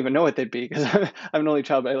I don't even know what they'd be because I'm an only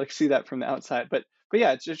child, but I like see that from the outside. But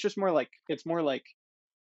yeah, it's just more like it's more like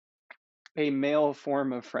a male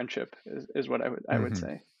form of friendship is what I would Hmm.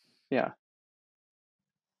 say. Yeah.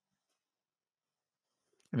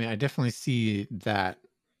 I mean, I definitely see that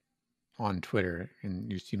on Twitter,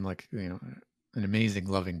 and you seem like an amazing,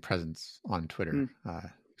 loving presence on Twitter.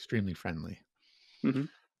 Mm, Extremely friendly. mhm,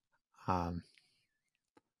 Um,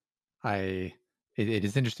 it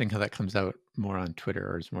is interesting how that comes out more on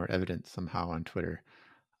Twitter, or is more evident somehow on Twitter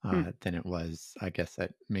mm, than it was, I guess,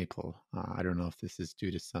 at Maple. I don't know if this is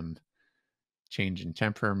due to some change in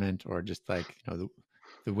temperament, or just like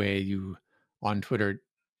the way you on Twitter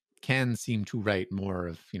can seem to write more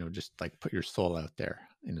of just like put your soul out there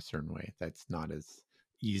in a certain way. That's not as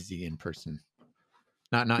easy in person.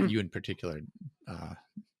 Not mm. you in particular, uh,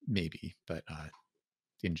 maybe, but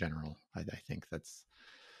in general, I think that's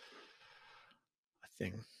a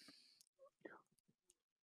thing.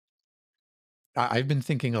 I've been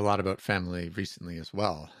thinking a lot about family recently as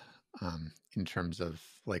well, in terms of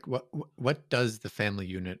like what does the family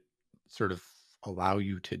unit sort of allow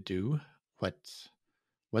you to do? What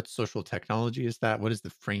what social technology is that? What is the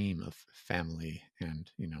frame of family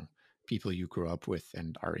and people you grew up with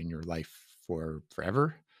and are in your life for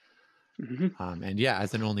forever? Mhm, And yeah,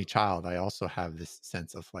 as an only child, I also have this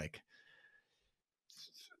sense of like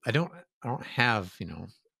I don't I don't have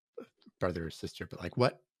brother or sister, but like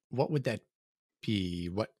what would that be?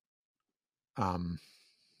 Um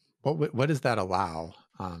what does that allow?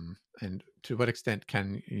 And to what extent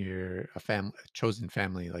can a chosen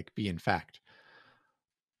family like be in fact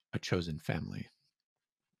a chosen family?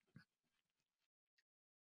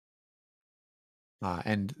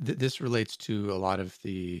 And this relates to a lot of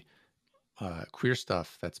the queer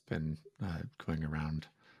stuff that's been going around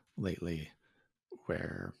lately,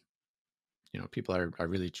 where people are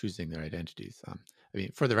really choosing their identities. I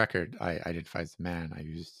mean, for the record, I identify as a man. I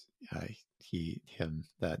use he, him.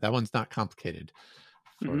 That one's not complicated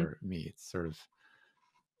mhm. for me. It's sort of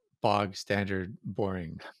bog standard,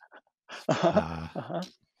 boring. Uh-huh, Uh, uh-huh.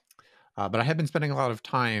 but I have been spending a lot of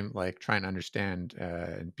time like trying to understand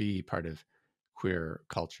and be part of queer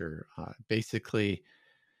culture. Basically,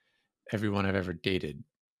 everyone I've ever dated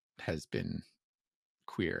has been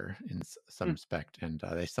queer in some Mm, respect, and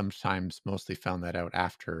they sometimes mostly found that out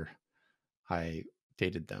after I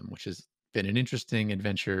dated them, which has been an interesting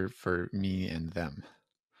adventure for me and them.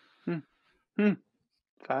 mm, mm.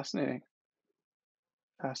 Fascinating,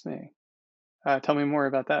 fascinating. Tell me more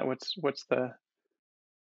about that. What's the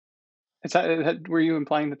were you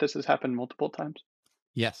implying that this has happened multiple times?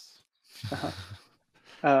 Yes. Uh-huh.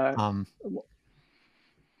 Uh, um, w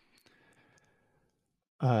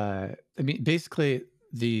I mean, basically,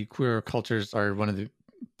 the queer cultures are one of the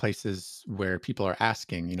places where people are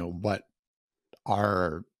asking, what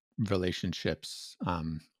are relationships?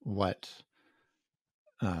 What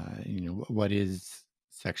is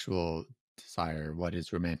sexual desire? What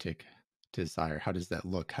is romantic desire? How does that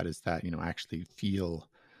look? How does that, actually feel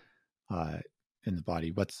uh, in the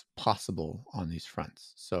body? What's possible on these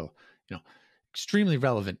fronts? So, you know, extremely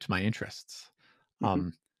relevant to my interests. Hmm.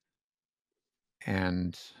 Um,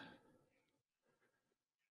 and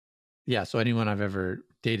yeah, so anyone I've ever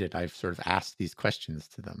dated, I've sort of asked these questions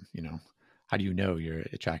to them, how do you know you're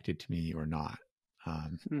attracted to me or not?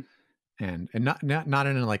 Um, Hmm. and not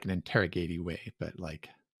in like an interrogating way, but like,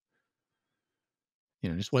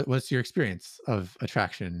 just what's your experience of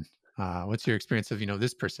attraction? What's your experience of,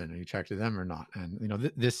 this person? Are you attracted to them or not? And,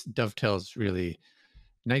 this dovetails really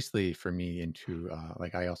nicely for me into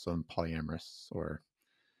like I also am polyamorous, or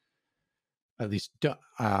at least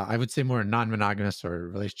I would say more non-monogamous or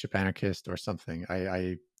relationship anarchist or something.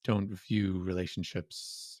 I don't view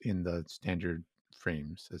relationships in the standard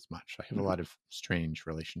frames as much. I have a Hmm. lot of strange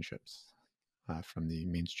relationships from the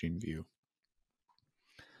mainstream view,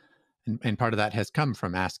 and part of that has come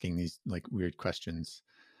from asking these like weird questions,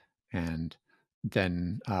 and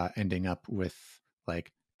then ending up with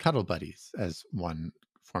like cuddle buddies as one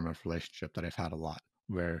form of relationship that I've had a lot,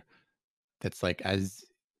 where that's like as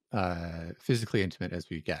physically intimate as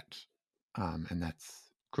we get, and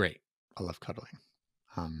that's great. I love cuddling.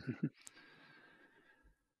 Um, Hmm.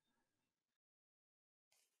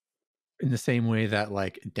 in the same way that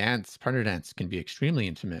like partner dance can be extremely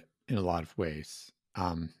intimate in a lot of ways,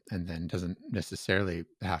 and then doesn't necessarily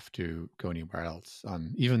have to go anywhere else.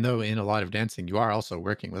 Even though in a lot of dancing you are also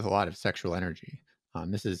working with a lot of sexual energy.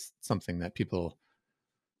 This is something that people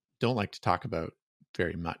don't like to talk about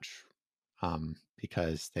very much,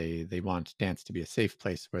 because they want dance to be a safe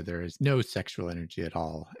place where there is no sexual energy at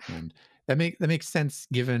all, and that makes sense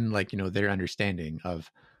given like their understanding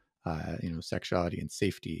of sexuality and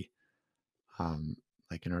safety. Um,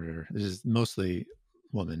 like in order, this is mostly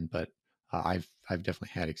woman, but I've definitely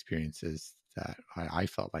had experiences that I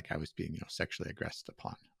felt like I was being sexually aggressed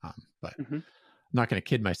upon. But Hmm. I'm not going to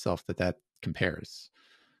kid myself that that compares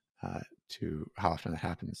to how often that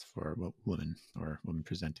happens for women or women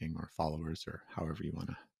presenting or followers or however you want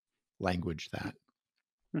to language that.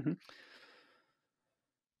 Hmm.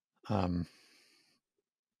 Um,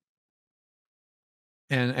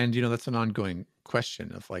 and that's an ongoing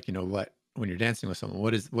question of like what when you're dancing with someone,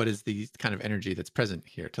 what is the kind of energy that's present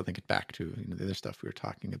here, to link it back to the other stuff we were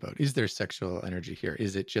talking about. Is there sexual energy here?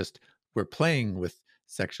 Is it just we're playing with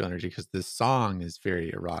sexual energy because this song is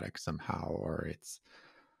very erotic somehow, or it's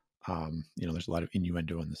there's a lot of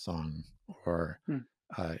innuendo in the song, or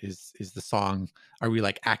is the song, are we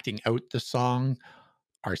like acting out the song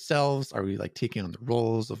ourselves? Are we like taking on the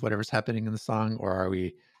roles of whatever's happening in the song, or are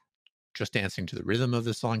we just dancing to the rhythm of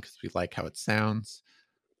the song because we like how it sounds?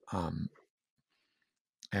 Um,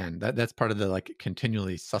 and that's part of the like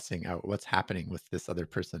continually sussing out what's happening with this other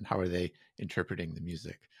person. How are they interpreting the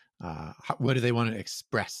music? What do they want to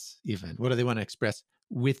express? Even what do they want to express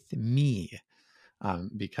with me?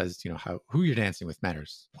 Because how who you're dancing with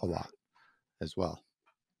matters a lot as well.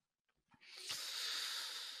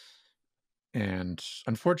 And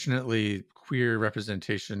unfortunately, queer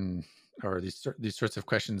representation or these sorts of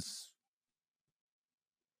questions,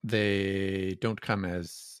 they don't come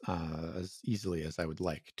as easily as I would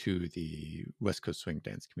like to the West Coast swing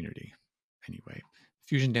dance community. Anyway,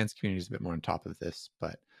 fusion dance community is a bit more on top of this,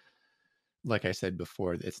 but like I said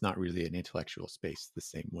before, it's not really an intellectual space the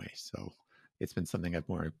same way. So it's been something I've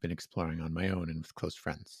more been exploring on my own and with close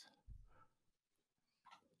friends.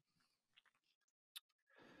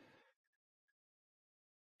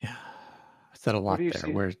 Yeah, I said a What do lot you there.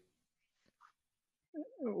 see? Where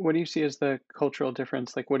What do you see as the cultural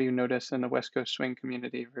difference? Like, what do you notice in the West Coast swing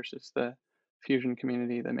community versus the fusion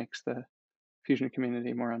community that makes the fusion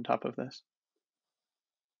community more on top of this?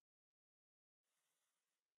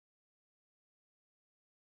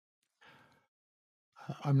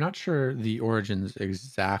 I'm not sure the origins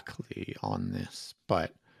exactly on this,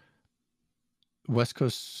 but West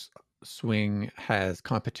Coast swing has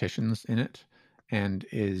competitions in it, and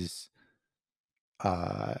is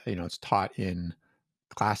it's taught in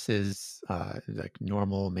classes, like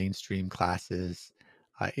normal mainstream classes.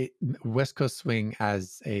 West Coast swing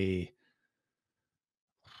as a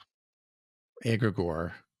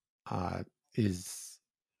egregore uh, is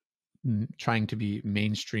trying to be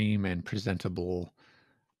mainstream and presentable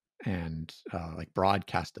and like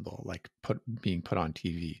broadcastable, like being put on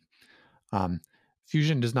TV. Um,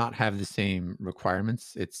 Fusion does not have the same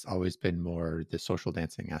requirements. It's always been more the social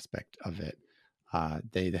dancing aspect of it.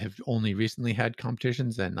 They have only recently had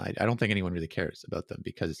competitions, and I don't think anyone really cares about them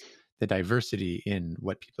because the diversity in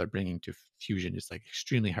what people are bringing to fusion is like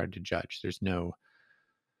extremely hard to judge. There's no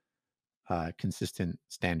consistent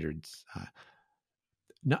standards.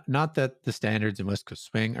 Not that the standards in West Coast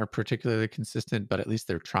Swing are particularly consistent, but at least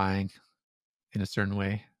they're trying in a certain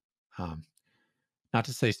way. Um, Not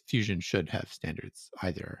to say fusion should have standards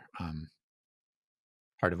either.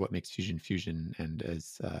 Part of what makes fusion fusion and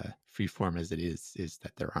as free form as it is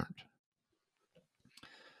that there aren't.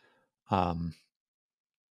 Um,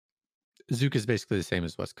 Zouk is basically the same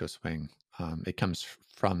as West Coast Swing. It comes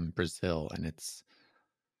from Brazil, and it's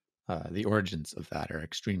the origins of that are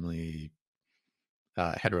extremely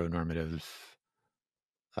heteronormative,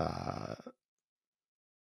 uh,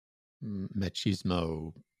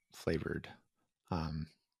 machismo flavored. Um,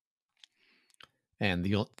 and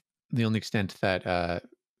the only extent that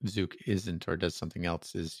Zouk isn't or does something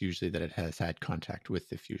else is usually that it has had contact with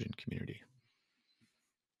the fusion community.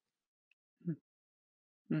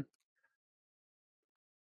 Mm-hmm.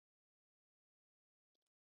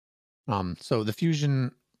 So the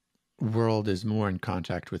fusion world is more in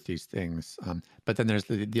contact with these things, but then there's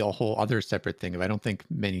the whole other separate thing of I don't think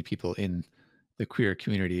many people in the queer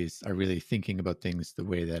communities are really thinking about things the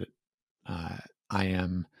way that uh, I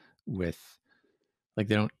am with like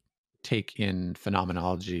they don't take in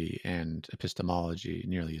phenomenology and epistemology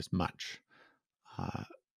nearly as much uh,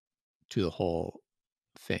 to the whole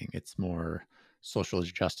thing. It's more social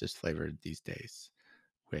justice flavored these days,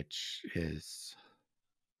 which is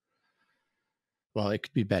well, it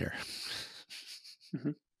could be better. Mm-hmm.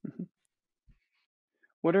 Mm-hmm.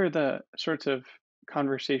 What are the sorts of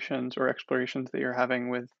conversations or explorations that you're having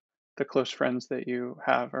with the close friends that you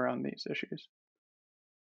have around these issues?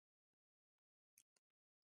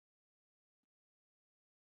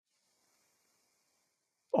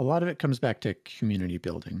 A lot of it comes back to community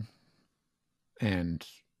building and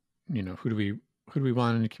who do we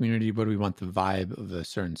want in a community, what do we want the vibe of a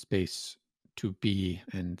certain space to be,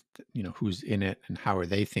 and who's in it and how are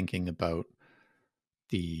they thinking about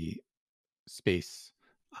the space.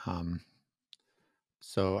 um,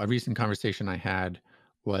 so a recent conversation I had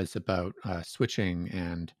was about switching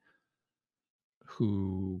and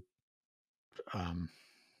who um,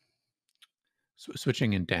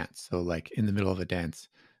 switching in dance. So like in the middle of a dance,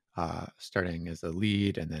 starting as a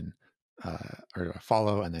lead and then or a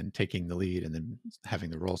follow and then taking the lead and then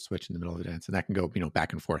having the role switch in the middle of the dance, and that can go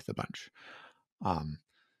back and forth a bunch. Um,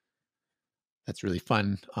 that's really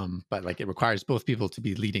fun, but like it requires both people to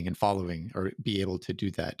be leading and following or be able to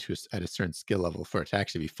do that at a certain skill level for it to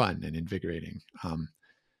actually be fun and invigorating.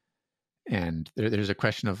 And there's a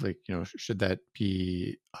question of like should that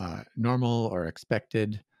be normal or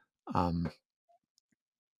expected, um,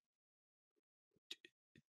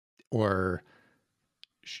 or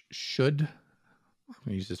should I'm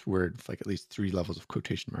going to use this word with like at least three levels of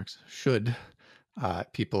quotation marks. Should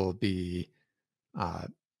people be uh,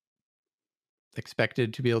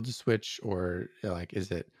 expected to be able to switch, or like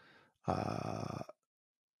is it uh,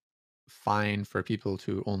 fine for people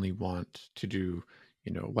to only want to do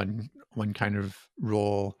one kind of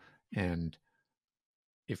role? And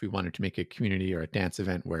if we wanted to make a community or a dance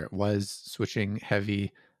event where it was switching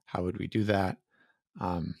heavy, how would we do that?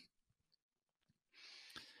 Um,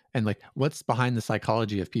 and like what's behind the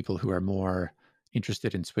psychology of people who are more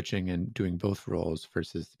interested in switching and doing both roles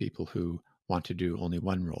versus the people who want to do only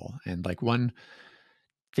one role? And like one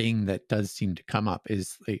thing that does seem to come up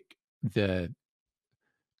is like the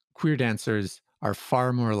queer dancers are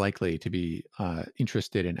far more likely to be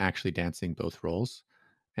interested in actually dancing both roles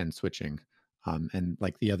and switching. And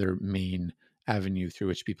like the other main avenue through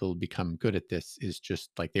which people become good at this is just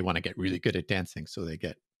like they want to get really good at dancing, so they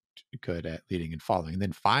get good at leading and following, and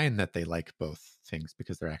then find that they like both things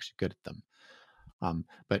because they're actually good at them.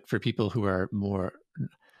 But for people who are more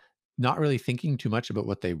not really thinking too much about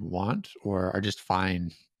what they want or are just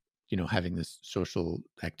fine, having this social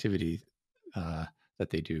activity that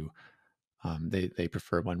they do, they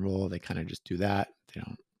prefer one role. They kind of just do that. They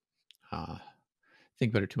don't uh,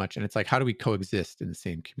 think about it too much. And it's like, how do we coexist in the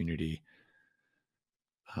same community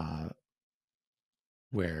uh,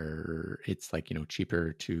 where it's like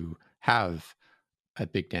cheaper to have a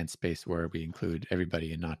big dance space where we include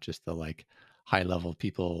everybody and not just the like high level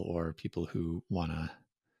people or people who want to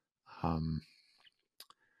um,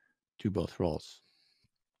 do both roles.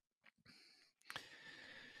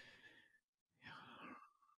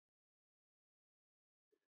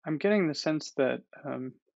 I'm getting the sense that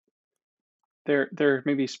there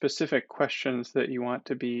may be specific questions that you want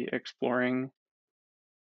to be exploring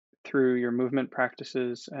through your movement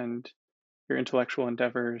practices and your intellectual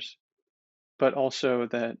endeavors, but also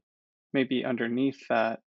that maybe underneath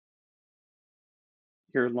that,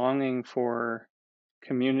 you're longing for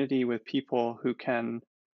community with people who can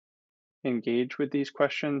engage with these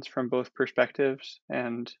questions from both perspectives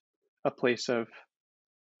and a place of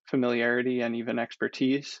familiarity and even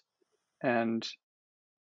expertise, and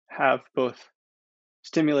have both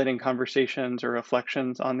stimulating conversations or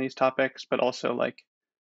reflections on these topics, but also like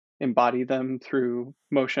embody them through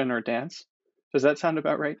motion or dance. Does that sound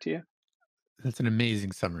about right to you? That's an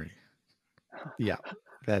amazing summary. Yeah,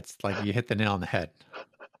 that's like you hit the nail on the head.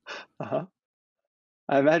 Uh-huh.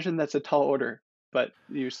 I imagine that's a tall order, but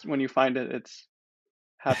when you find it, it's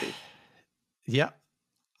happy. Yeah,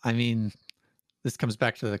 I mean, this comes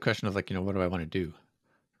back to the question of like, what do I want to do,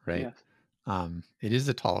 right? Yes. It is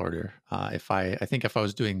a tall order. If I think if I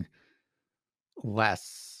was doing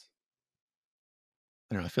less,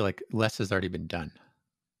 I don't know. I feel like less has already been done in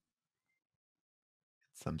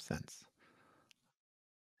some sense.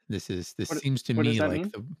 This What seems to what does me that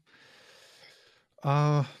like mean? the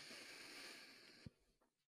uh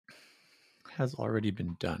has already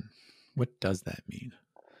been done. What does that mean?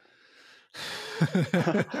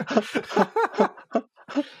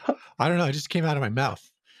 I don't know. It just came out of my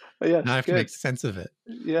mouth. Now I Yes, have to make good. sense of it.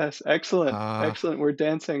 Yes, excellent. Uh, Excellent. We're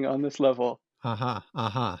dancing on this level. uh-huh,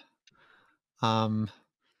 uh-huh. Um,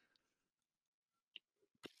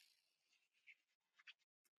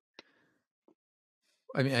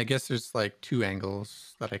 I mean, I guess there's like two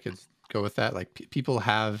angles that I could go with that. Like people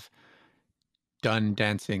have done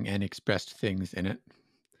dancing and expressed things in it.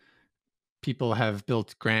 People have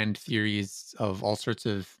built grand theories of all sorts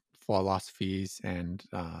of philosophies and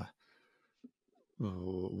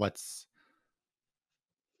what's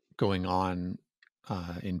going on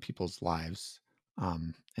in people's lives.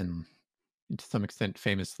 And to some extent,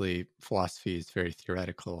 famously, philosophy is very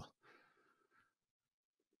theoretical,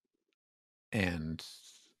 and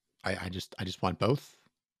I just want both.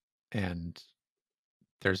 And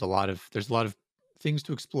there's a lot of things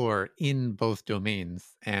to explore in both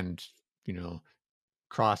domains, and you know,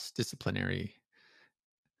 cross disciplinary.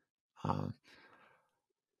 Um,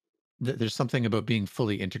 there's something about being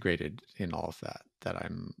fully integrated in all of that that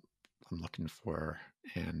I'm looking for,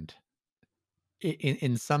 and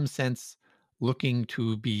in some sense, looking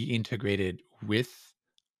to be integrated with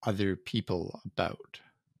other people about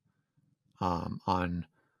on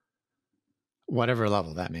whatever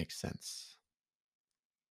level that makes sense.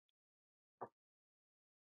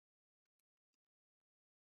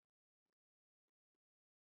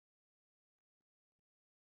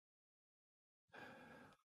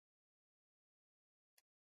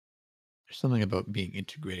 There's something about being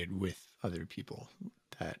integrated with other people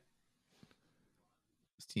that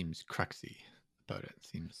seems cruxy about it.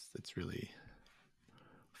 Seems it's really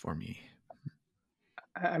for me.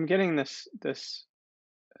 I'm getting this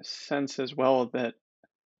sense as well that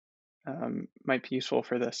might be useful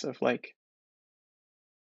for this of like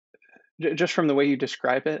just from the way you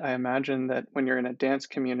describe it, I imagine that when you're in a dance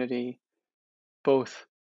community, both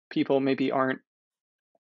people maybe aren't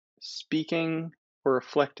speaking or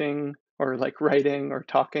reflecting or like writing or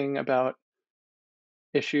talking about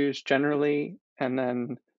issues generally, and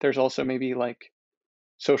then there's also maybe like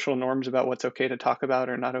social norms about what's okay to talk about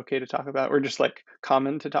or not okay to talk about, or just like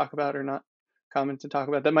common to talk about or not common to talk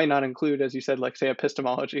about. That might not include, as you said, like say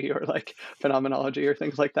epistemology or like phenomenology or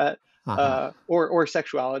things like that, Uh-huh. or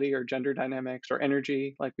sexuality or gender dynamics or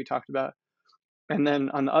energy, like we talked about. And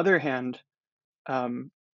then on the other hand,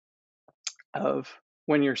 um, of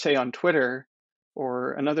when you're say on Twitter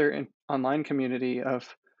or another online community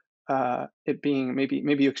of it being maybe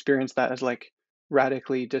you experience that as like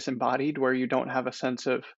radically disembodied, where you don't have a sense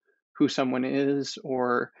of who someone is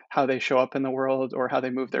or how they show up in the world or how they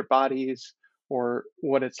move their bodies or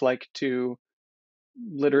what it's like to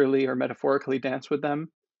literally or metaphorically dance with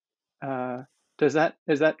them. Uh, does that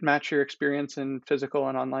match your experience in physical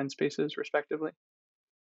and online spaces, respectively?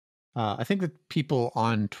 I think that people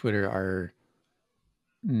on Twitter are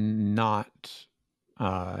not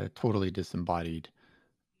totally disembodied.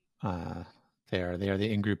 Uh, they are the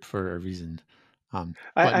in group for a reason. But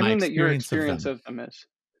I my mean that your experience of experience them, of them is.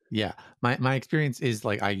 yeah, my experience is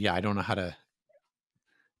like I don't know how to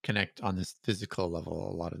connect on this physical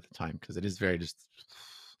level a lot of the time because it is very just.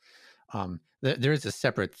 There is a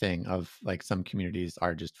separate thing of like some communities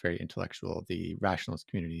are just very intellectual. The rationalist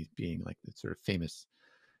community being like the sort of famous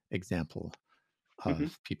example Hmm.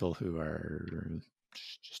 of people who are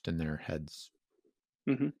just in their heads.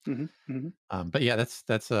 Hmm. Hmm. Hmm. But yeah,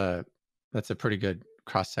 that's a pretty good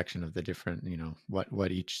cross section of the different,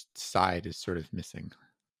 what each side is sort of missing.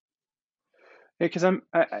 because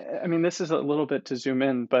I mean, this is a little bit to zoom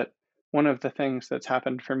in, but one of the things that's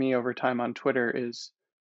happened for me over time on Twitter is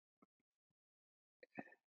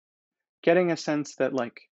getting a sense that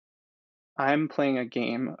like I'm playing a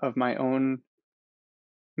game of my own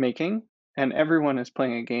making, and everyone is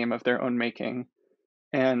playing a game of their own making.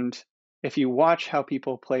 And if you watch how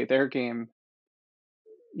people play their game,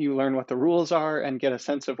 you learn what the rules are and get a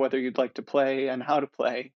sense of whether you'd like to play and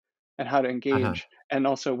how to Uh-huh. engage, and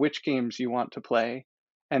also which games you want to play.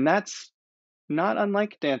 And that's not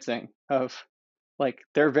unlike dancing of like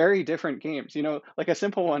they're very different games. You know, like a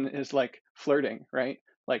simple one is like flirting, right?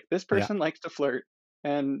 Like this Yeah. person likes to flirt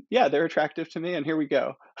and yeah, they're attractive to me and here we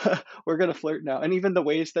go. We're going to flirt now. And even the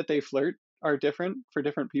ways that they flirt are different for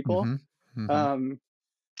different people. Mhm. Mhm. Um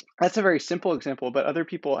that's a very simple example, but other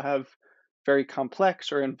people have very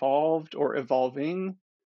complex or involved or evolving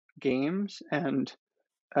games, and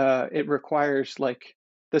it requires like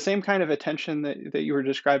the same kind of attention that you were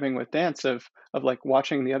describing with dance of like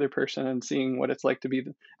watching the other person and seeing what it's like to be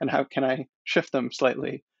and how can I shift them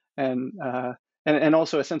slightly, and and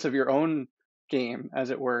also a sense of your own game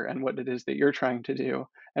as it were and what it is that you're trying to do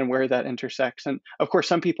and where that intersects. And of course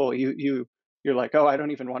some people you're like, oh, I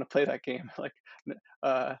don't even want to play that game like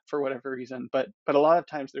for whatever reason, but a lot of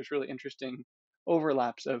times there's really interesting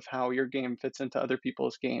overlaps of how your game fits into other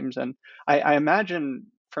people's games. And I imagine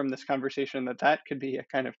from this conversation that that could be a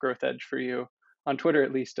kind of growth edge for you on Twitter,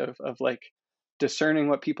 at least, of like discerning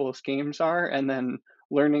what people's games are and then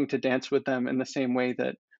learning to dance with them in the same way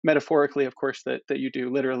that metaphorically, of course, that you do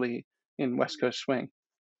literally in West Coast Swing.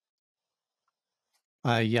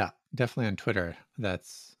 Yeah, definitely on Twitter.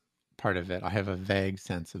 That's part of it. I have a vague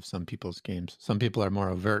sense of some people's games. Some people are more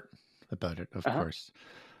overt about it, of Uh huh. course.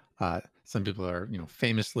 Some people are,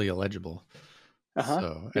 famously illegible. Uh huh.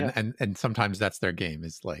 So, and Yes. and and sometimes that's their game.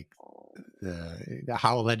 Is like,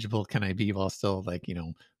 how illegible can I be while still like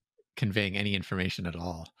conveying any information at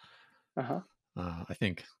all? Uh huh. I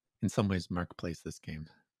think in some ways Mark plays this game,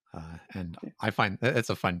 and I find it's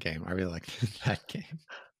a fun game. I really like that game.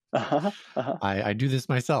 Uh huh. Uh huh. I do this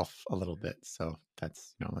myself a little bit, so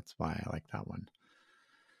that's why I like that one.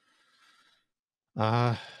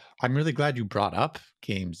 Uh, I'm really glad you brought up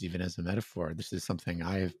games even as a metaphor. This is something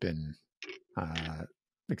I have been uh,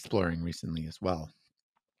 exploring recently as well.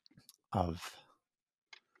 Of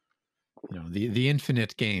the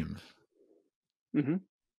infinite game Mm-hmm.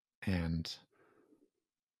 and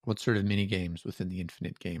what sort of mini games within the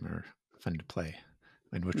infinite game are fun to play,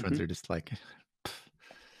 and which ones Mm-hmm. are just like pff,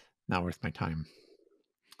 not worth my time.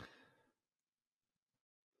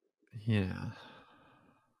 Yeah.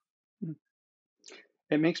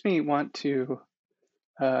 It makes me want to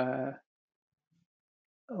uh,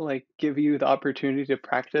 like give you the opportunity to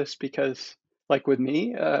practice because like with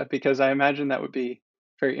me because I imagine that would be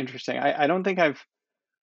very interesting. I don't think I've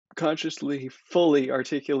consciously fully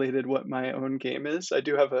articulated what my own game is. I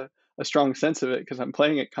do have a strong sense of it because I'm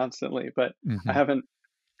playing it constantly, but I Hmm. haven't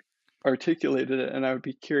articulated it, and I would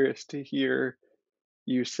be curious to hear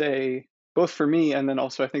you say both for me and then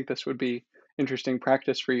also I think this would be interesting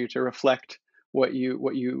practice for you to reflect what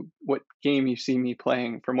game you see me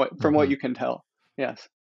playing from what Uh-huh. you can tell. Yes.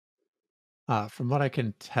 From what I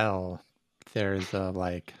can tell, there's a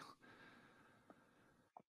like,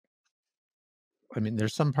 I mean,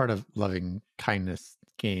 there's some part of loving kindness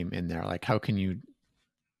game in there. Like, how can you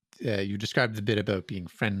described the bit about being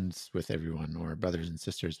friends with everyone or brothers and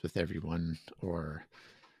sisters with everyone or,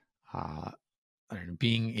 uh, I don't know,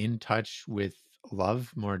 being in touch with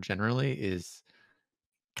love more generally is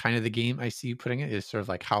kind of the game I see you putting it is sort of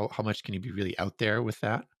like how much can you be really out there with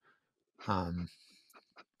that? Um,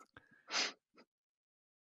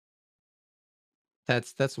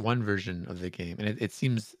 that's one version of the game, and it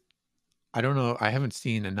seems I don't know. I haven't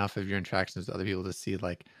seen enough of your interactions with other people to see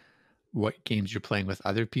like what games you're playing with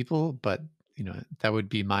other people, but that would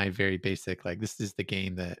be my very basic like this is the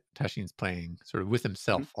game that Tashin's playing sort of with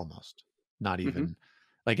Mhm, himself almost. Not mhm, even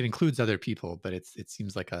like it includes other people, but it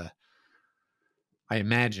seems like a I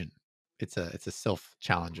imagine it's a self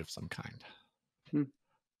challenge of some kind. mm,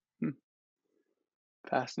 mm.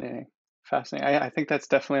 Fascinating. Fascinating. I think that's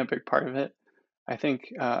definitely a big part of it. I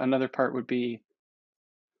think another part would be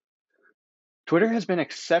Twitter has been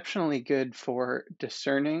exceptionally good for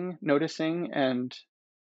discerning, noticing, and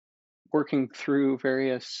working through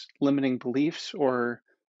various limiting beliefs or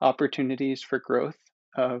opportunities for growth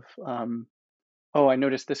of oh, I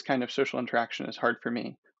noticed this kind of social interaction is hard for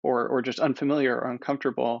me, or just unfamiliar or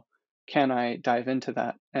uncomfortable. Can I dive into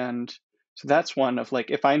that? And so that's one of like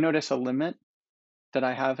if I notice a limit that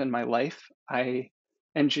I have in my life, I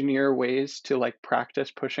engineer ways to like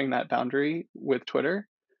practice pushing that boundary with Twitter.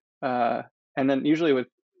 and then usually with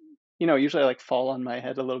usually I like fall on my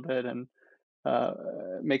head a little bit and uh,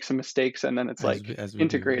 make some mistakes, and then it's as like we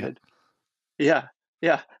do. Yeah. integrated. Yeah,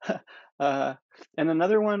 yeah. uh, and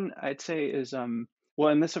another one I'd say is well,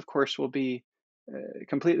 and this of course will be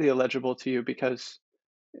completely illegible to you because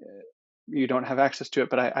you don't have access to it,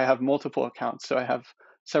 but I have multiple accounts. So I have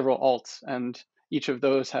several alts, and each of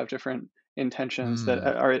those have different intentions that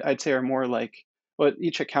Mm, are, I'd say, are more like, well,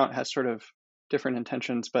 each account has sort of different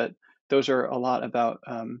intentions, but those are a lot about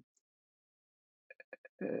uh,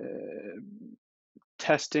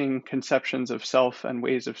 testing conceptions of self and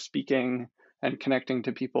ways of speaking and connecting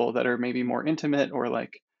to people that are maybe more intimate or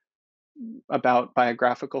like about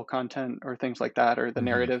biographical content or things like that, or the hmm.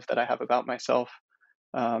 narrative that I have about myself,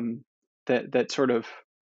 that sort of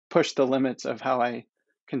push the limits of how I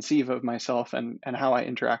conceive of myself and how I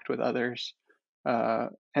interact with others.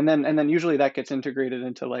 And then usually that gets integrated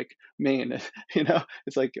into like main,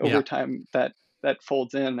 it's like over Yeah. time that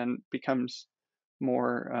folds in and becomes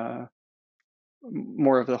more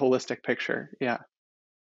more of the holistic picture. Yeah,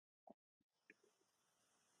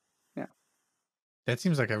 yeah. That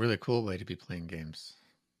seems like a really cool way to be playing games.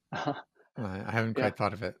 I haven't Yeah. quite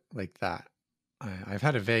thought of it like that. I've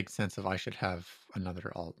had a vague sense of I should have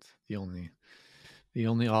another alt. The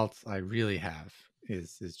only alt I really have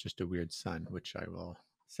is just a weird sun, which I will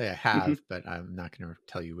say I Hmm. have, but I'm not going to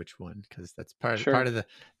tell you which one because that's part Sure. of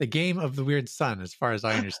the game of the weird sun. As far as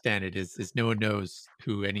I understand it, is no one knows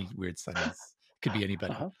who any weird sun is. Could be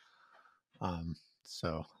anybody. Uh-huh. Um,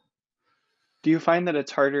 so Do you find that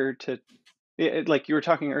it's harder to like you were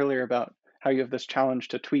talking earlier about how you have this challenge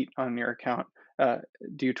to tweet on your account? Uh,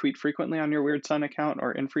 do you tweet frequently on your Weird Sun account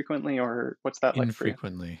or infrequently, or what's that like for you?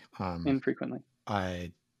 infrequently. Infrequently.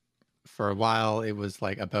 I For a while it was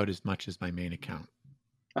like about as much as my main account.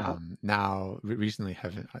 Uh-huh. Now recently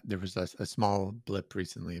haven't there was a small blip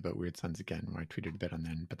recently about Weird Sons again where I tweeted a bit on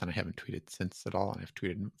then, but then I haven't tweeted since at all, and I've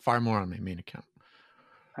tweeted far more on my main account.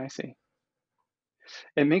 I see.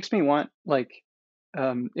 It makes me want like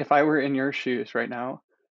if I were in your shoes right now,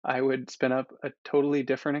 I would spin up a totally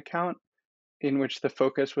different account in which the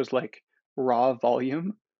focus was like raw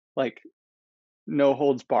volume, like no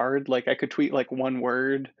holds barred. Like I could tweet like one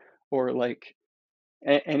word or like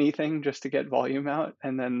anything just to get volume out,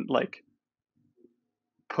 and then like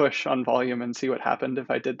push on volume and see what happened if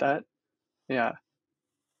I did that. Yeah.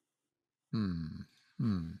 Hmm.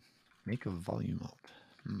 Hmm. Make a volume alt.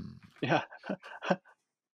 Hmm. Yeah.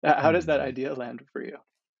 How does that Hmm. idea land for you?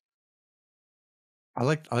 I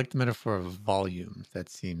like the metaphor of volume. That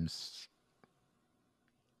seems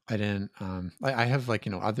I didn't I have like,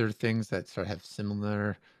 other things that sort of have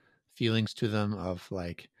similar feelings to them of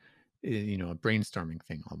like a brainstorming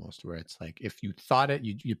thing almost where it's like if you thought it,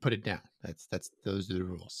 you put it down. That's those are the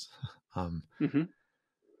rules. um Mhm.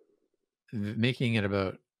 Making it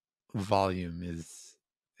about volume is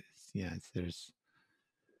yeah,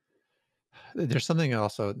 there's something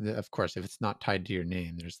also of course if it's not tied to your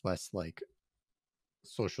name there's less like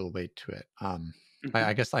social weight to it. Mhm.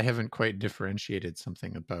 I guess I haven't quite differentiated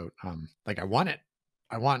something about like I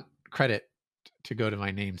want credit to go to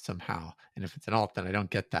my name somehow, and if it's an alt, then I don't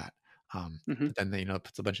get that. Mhm. But then it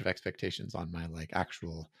puts a bunch of expectations on my like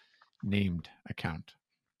actual named account.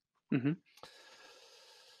 Mhm.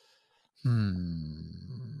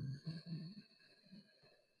 Hmm.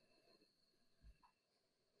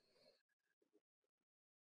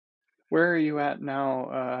 Where are you at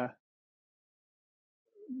now,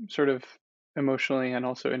 sort of emotionally and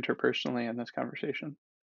also interpersonally in this conversation?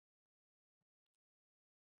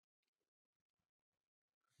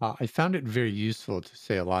 I found it very useful to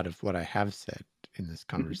say a lot of what I have said in this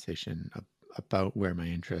Mhm. conversation about where my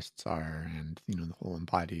interests are, and the whole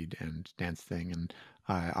embodied and dance thing, and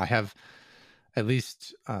I have at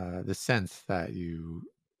least the sense that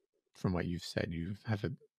from what you've said, you have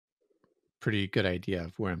a pretty good idea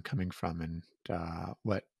of where I'm coming from and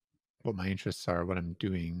what my interests are, what I'm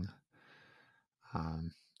doing,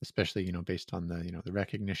 um, especially based on the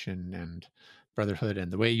recognition and brotherhood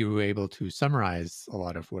and the way you were able to summarize a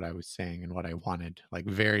lot of what I was saying and what I wanted, like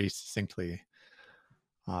very succinctly,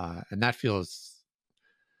 and that feels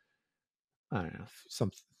I don't know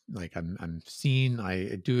something like I'm seen.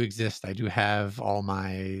 I do exist. I do have all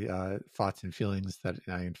my thoughts and feelings that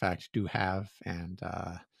I in fact do have, and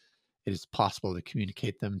it is possible to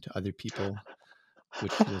communicate them to other people,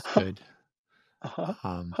 which feels good. Uh-huh.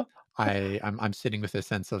 Um, I'm sitting with a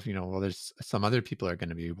sense of well, there's some other people are going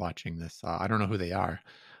to be watching this. I don't know who they are,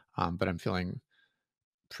 but I'm feeling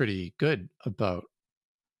pretty good about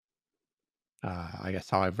I guess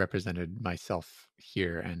how I've represented myself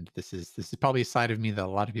here, and this is probably a side of me that a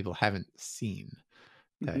lot of people haven't seen.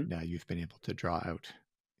 that Mhm. you've been able to draw out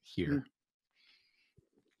here. Mm,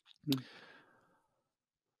 mm,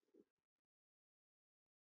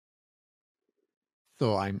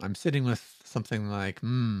 So I'm sitting with something like,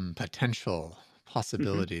 potential, mhm.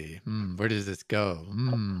 possibility. Where does this go?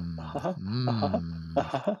 Uh-huh, uh-huh,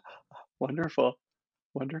 uh-huh. Wonderful,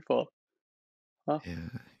 wonderful. Huh. Yeah,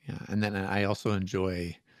 yeah. And then I also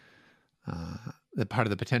enjoy the part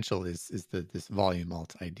of the potential is the this volume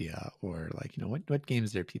alt idea, or like, what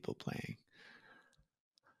games are people playing?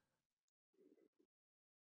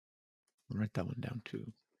 I'll write that one down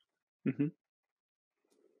too. Mhm.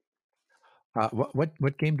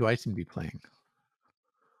 What game do I seem to be playing?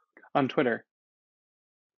 On Twitter.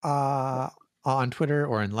 Uh, on Twitter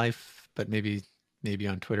or in life, but maybe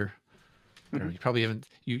on Twitter. I don't Mhm. know. You probably haven't.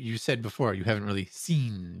 You said before you haven't really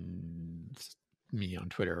seen me on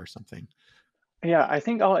Twitter or something. Yeah, I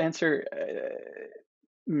think I'll answer,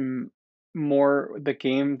 m more the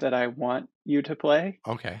game that I want you to play.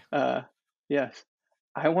 Okay. Uh, yes.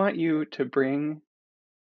 I want you to bring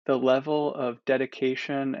the level of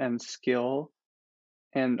dedication and skill,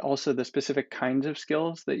 and also the specific kinds of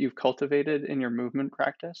skills that you've cultivated in your movement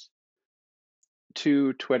practice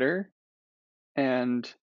to Twitter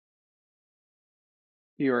and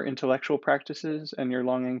your intellectual practices and your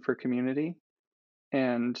longing for community,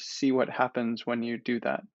 and see what happens when you do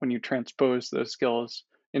that, when you transpose those skills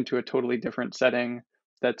into a totally different setting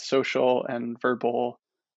that's social and verbal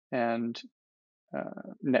and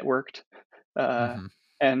networked. Uh, Hmm.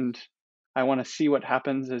 and I want to see what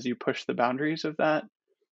happens as you push the boundaries of that.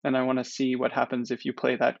 And I want to see what happens if you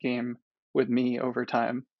play that game with me over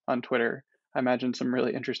time on Twitter. I imagine some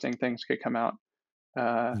really interesting things could come out.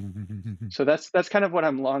 Uh, so that's kind of what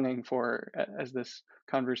I'm longing for as this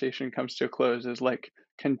conversation comes to a close, is like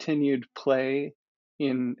continued play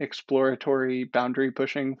in exploratory boundary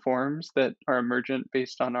pushing forms that are emergent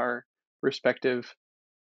based on our respective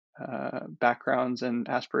backgrounds and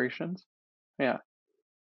aspirations. Yeah.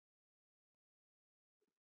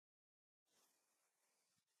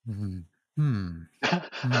 Hmm. Hmm.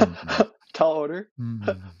 Hmm. Tall order, Hmm.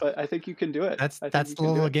 but I think you can do it. I think That's you the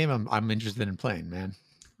can do little it. game I'm interested in playing, man.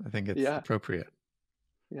 I think it's Yeah. appropriate.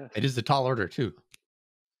 Yes. It is a tall order too.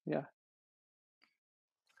 Yeah.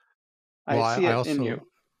 Well, I see it in you.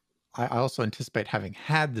 I also anticipate, having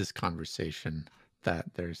had this conversation,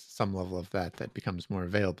 that there's some level of that becomes more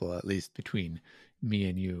available, at least between me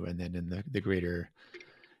and you, and then in the greater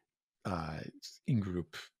uh, in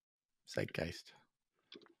group zeitgeist.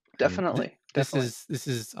 I mean, Definitely. Definitely. this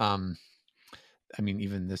is I mean,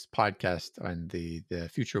 even this podcast and the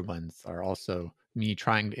future ones are also me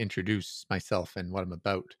trying to introduce myself and what I'm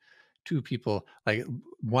about to people. Like,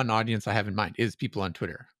 one audience I have in mind is people on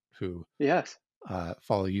Twitter who Yes.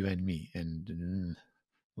 follow you and me, and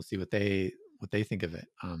we'll see what they think of it.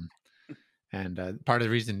 And part of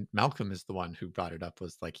the reason Malcolm is the one who brought it up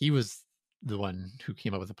was, like, he was the one who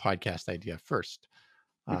came up with the podcast idea first.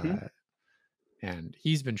 Hmm. Uh, and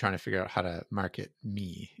he's been trying to figure out how to market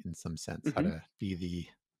me in some sense, how Hmm. to be the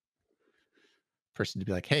person to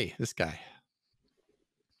be like, hey, this guy,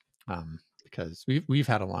 because we've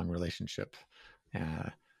had a long relationship. Uh,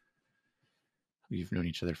 we've known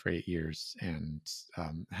each other for 8 years, and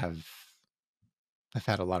I've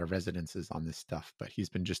had a lot of residences on this stuff, but he's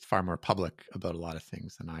been just far more public about a lot of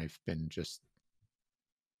things, and I've been just,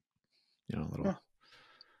 a little Huh.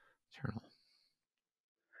 internal.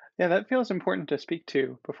 Yeah, that feels important to speak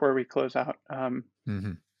to before we close out.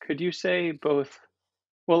 Hmm. Could you say both?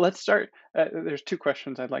 Well, let's start. There's two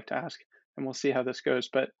questions I'd like to ask, and we'll see how this goes.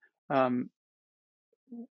 But um,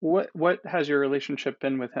 what has your relationship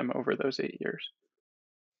been with him over those 8 years?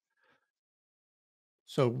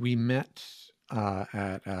 So we met at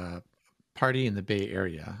a party in the Bay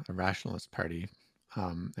Area, a rationalist party,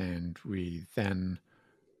 and we then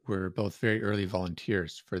were both very early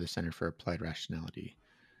volunteers for the Center for Applied Rationality.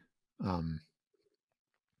 Um,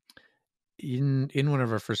 in one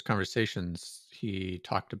of our first conversations, he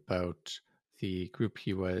talked about the group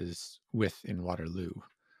he was with in Waterloo,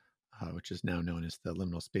 which is now known as the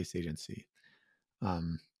Liminal Space Agency.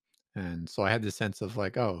 Um, and so I had this sense of,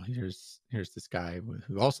 like, oh, here's this guy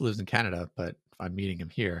who also lives in Canada, but I'm meeting him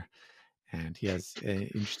here, and he has an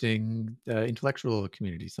interesting intellectual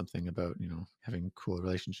community, something about, having cool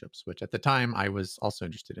relationships, which at the time I was also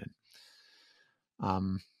interested in.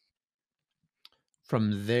 Um,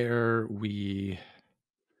 from there, we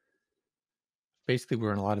basically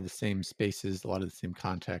were in a lot of the same spaces, a lot of the same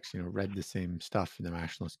contexts, read the same stuff in the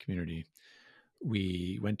rationalist community.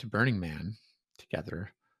 We went to Burning Man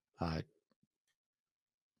together uh,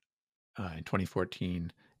 in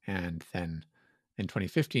 2014, and then in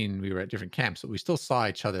 2015 we were at different camps, but we still saw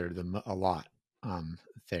each other a lot um,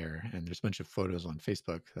 there. And there's a bunch of photos on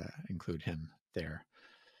Facebook that include him there.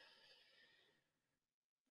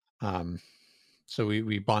 Um, so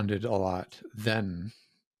we bonded a lot then.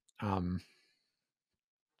 Um,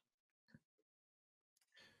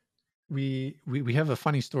 we have a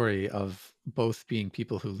funny story of both being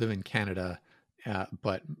people who live in Canada,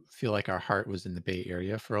 but feel like our heart was in the Bay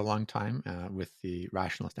Area for a long time, with the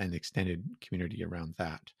rationalist and the extended community around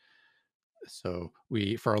that. So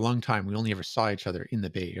we, for a long time, we only ever saw each other in the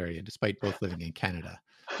Bay Area, despite both living in Canada,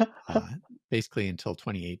 uh, basically until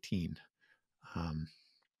 2018. Um,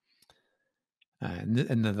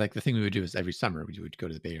 like the thing we would do is every summer we would go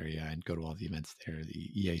to the Bay Area and go to all the events there,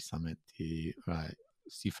 the EA Summit, the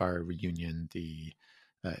CFAR reunion, the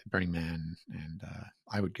Burning Man, and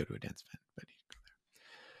I would go to a dance event, but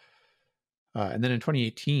and then in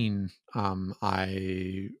 2018,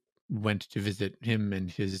 I went to visit him and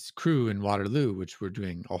his crew in Waterloo, which were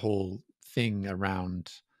doing a whole thing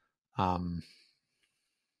around um,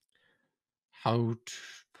 how to,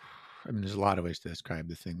 I mean, there's a lot of ways to describe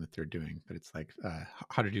the thing that they're doing, but it's like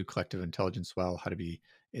how to do collective intelligence well, how to be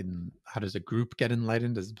in, how does a group get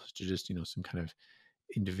enlightened as opposed to just, some kind of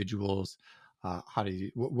individuals. How do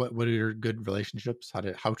you, what are your good relationships?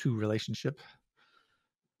 How to relationship?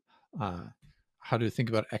 Uh, how to think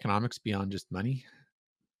about economics beyond just money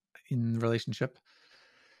in relationship.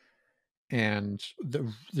 And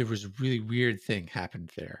there was a really weird thing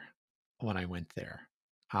happened there when I went there.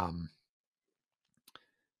 Um,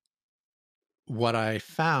 what I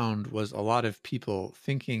found was a lot of people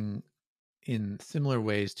thinking in similar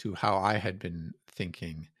ways to how I had been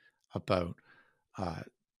thinking about uh,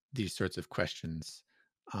 these sorts of questions.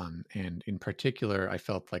 And in particular, I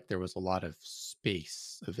felt like there was a lot of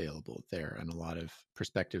space available there and a lot of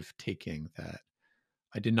perspective taking that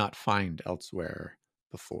I did not find elsewhere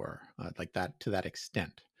before, like that to that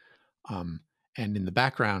extent. Um, and in the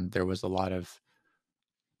background, there was a lot of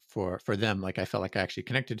for them. Like I felt like I actually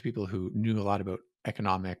connected to people who knew a lot about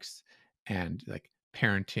economics and like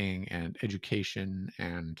parenting and education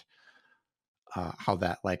and how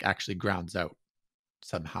that like actually grounds out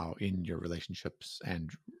somehow in your relationships and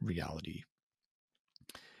reality.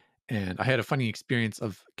 And I had a funny experience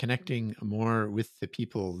of connecting more with the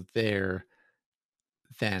people there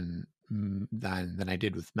than I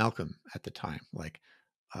did with Malcolm at the time. Like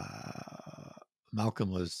uh, Malcolm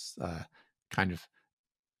was kind of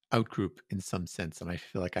out group in some sense, and I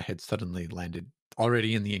feel like I had suddenly landed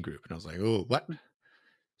already in the in group, and I was like, "Oh, what?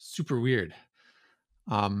 Super weird."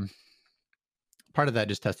 Um, Part of that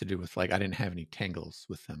just has to do with like I didn't have any tangles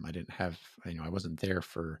with them. I didn't have, I wasn't there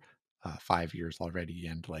for 5 years already,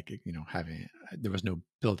 and like having there was no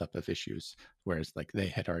buildup of issues, whereas like they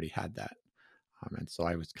had already had that. And so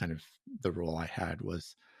I was kind of, the role I had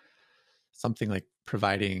was something like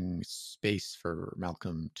providing space for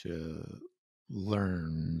Malcolm to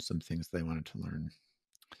learn some things they wanted to learn.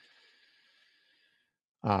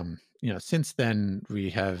 Since then we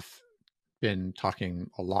have been talking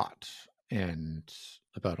a lot and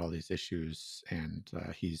about all these issues, and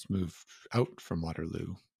he's moved out from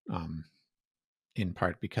Waterloo, um, in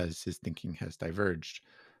part because his thinking has diverged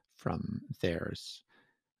from theirs.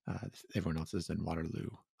 Everyone else is in Waterloo,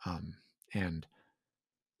 and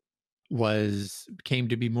was came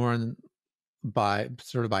to be more by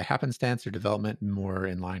sort of by happenstance or development, more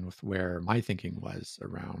in line with where my thinking was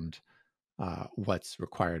around what's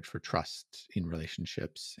required for trust in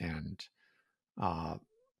relationships and uh,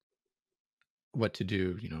 what to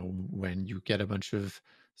do, when you get a bunch of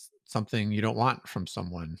something you don't want from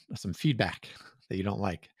someone, some feedback that you don't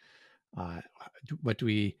like. Uh, what do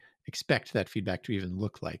we expect that feedback to even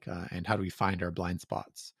look like? And how do we find our blind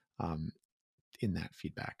spots in that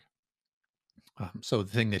feedback? So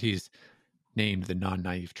the thing that he's named the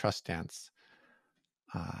non-naive trust stance,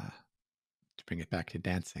 uh, to bring it back to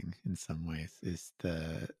dancing in some ways, is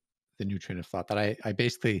the new train of thought that I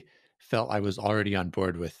basically felt I was already on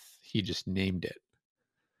board with. He just named it.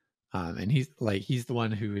 And he's the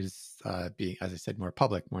one who is being, as I said, more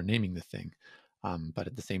public, more naming the thing. But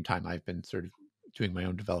at the same time, I've been sort of doing my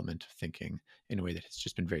own development of thinking in a way that has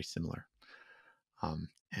just been very similar.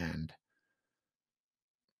 And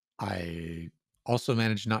I also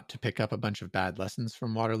managed not to pick up a bunch of bad lessons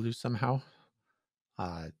from Waterloo somehow,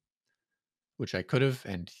 uh, which I could have.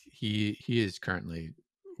 And he is currently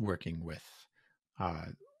working with uh,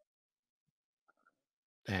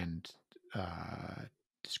 and uh,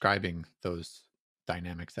 describing those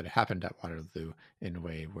dynamics that happened at Waterloo in a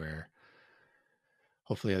way where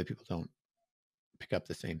hopefully other people don't pick up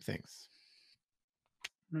the same things.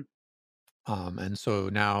 Hmm. And so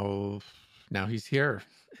now now he's here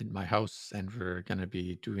in my house, and we're gonna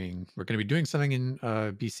be doing something in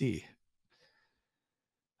BC,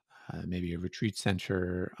 maybe a retreat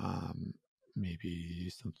center, maybe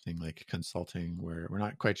something like consulting. Where we're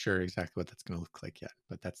not quite sure exactly what that's going to look like yet,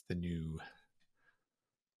 but that's the new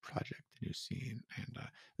project, the new scene, and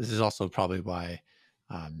this is also probably why.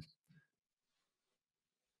 Um,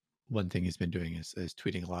 One thing he's been doing is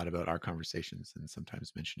tweeting a lot about our conversations and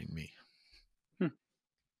sometimes mentioning me. Hmm.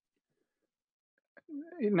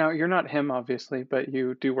 Now, you're not him, obviously, but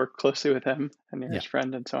you do work closely with him, and you're Yeah. his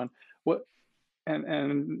friend, and so on. What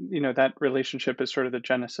that relationship is sort of the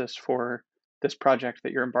genesis for this project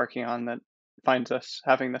that you're embarking on that finds us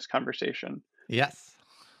having this conversation. Yes.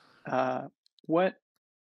 Uh, what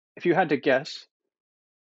if you had to guess,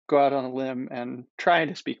 go out on a limb and try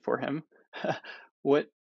to speak for him? What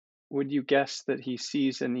would you guess that he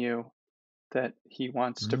sees in you that he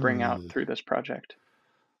wants to bring out Ooh. through this project?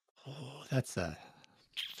 Oh, that's a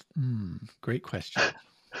great question.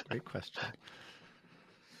 Great question. I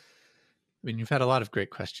mean, you've had a lot of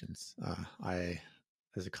great questions.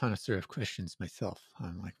 As a connoisseur of questions myself,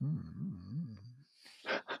 I'm like,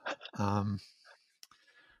 um,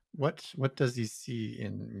 what does he see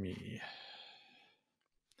in me?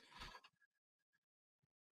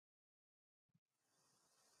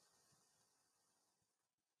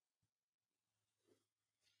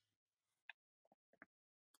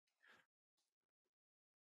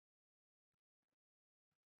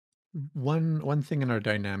 One thing in our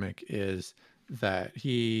dynamic is that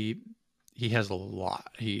he has a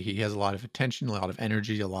lot. He has a lot of attention, a lot of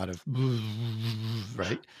energy, a lot of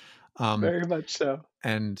right. Um, Very much so.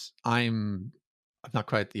 and I'm not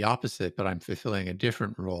quite the opposite, but I'm fulfilling a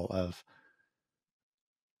different role of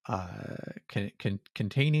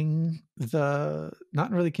containing the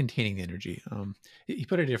not really containing the energy. He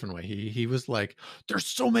put it a different way. He was like, "There's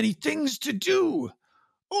so many things to do.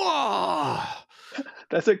 Oh,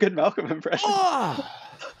 That's a good Malcolm impression. oh,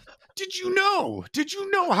 did you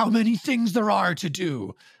know how many things there are to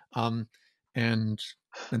do?" Um, and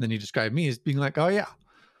and then he described me as being like, "Oh yeah,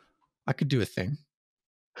 I could do a thing.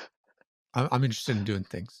 I'm interested in doing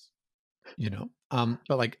things, you know."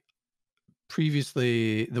 But like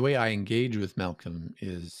previously, the way I engage with Malcolm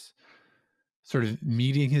is sort of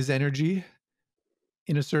meeting his energy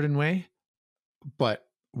in a certain way, but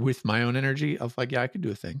with my own energy of like, yeah, I could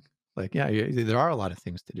do a thing. Like, yeah, yeah, there are a lot of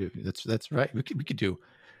things to do. That's right. We could do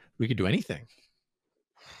anything,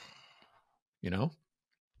 you know.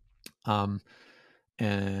 Um,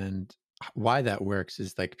 and why that works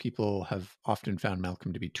is like people have often found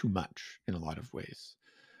Malcolm to be too much in a lot of ways.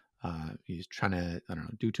 He's trying to, I don't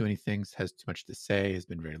know, do too many things, has too much to say, has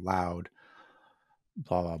been very loud,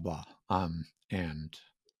 blah blah blah. And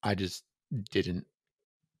I just didn't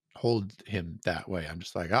hold him that way. I'm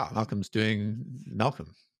just like, ah, Malcolm's doing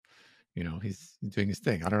Malcolm. You know, he's doing his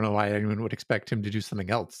thing. I don't know why anyone would expect him to do something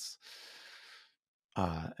else.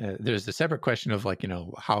 There's a separate question of like, you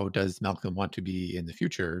know, how does Malcolm want to be in the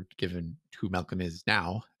future, given who Malcolm is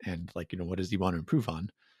now, and like, you know, what does he want to improve on?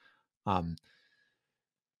 Um,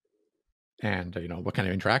 and you know, what kind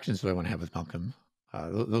of interactions do I want to have with Malcolm?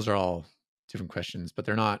 Those are all different questions, but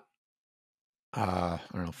they're not, I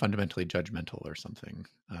don't know, fundamentally judgmental or something.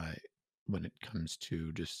 When it comes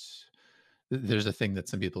to just, there's a thing that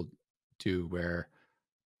some people do where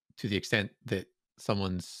to the extent that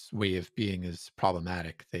someone's way of being is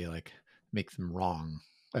problematic, they like make them wrong.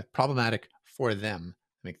 Problematic for them,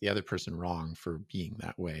 make the other person wrong for being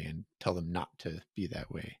that way and tell them not to be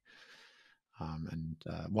that way. And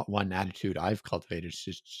one attitude I've cultivated is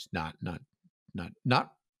just not not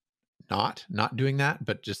not doing that,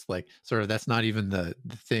 but just like sort of that's not even the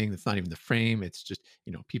thing. That's not even the frame. It's just,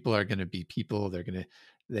 you know, people are going to be people.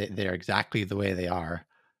 They're exactly the way they are,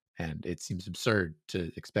 and it seems absurd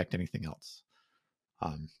to expect anything else.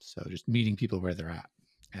 So just meeting people where they're at,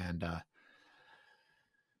 and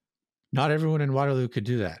not everyone in Waterloo could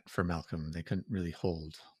do that for Malcolm. They couldn't really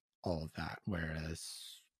hold all of that,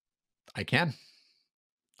 whereas I can.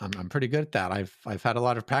 I'm pretty good at that. I've had a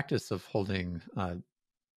lot of practice of holding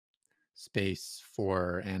space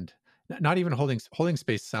for, and not even holding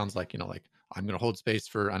space sounds like, you know, like I'm going to hold space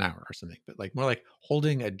for an hour or something, but like more like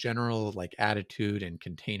holding a general like attitude and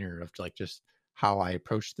container of like just how I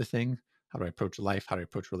approach the thing, how do I approach life, how do I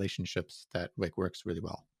approach relationships, that like works really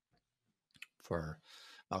well for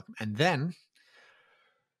Malcolm. And then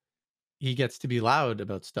he gets to be loud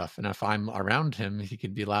about stuff, and if I'm around him he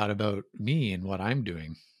could be loud about me and what I'm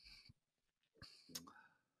doing.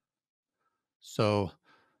 So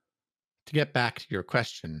to get back to your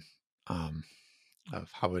question, of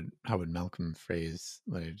how would Malcolm phrase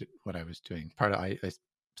what I was doing. Part of I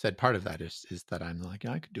said part of that is that I'm like,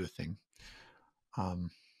 yeah, I could do a thing.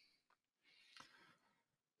 Um,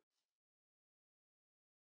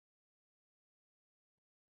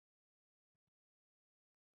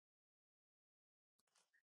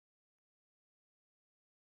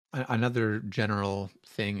 Another general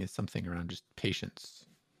thing is something around just patience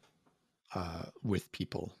with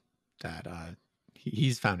people that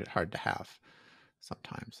he's found it hard to have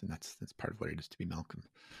sometimes, and that's part of what it is to be Malcolm.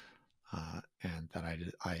 And that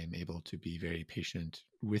I am able to be very patient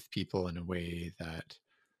with people in a way that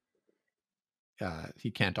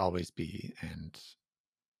he can't always be, and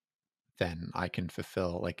then I can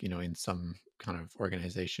fulfill, like, in some kind of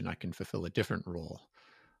organization, I can fulfill a different role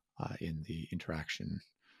in the interaction.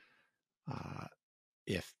 Uh,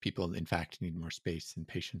 if people, in fact, need more space and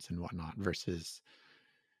patience and whatnot, versus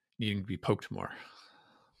needing to be poked more.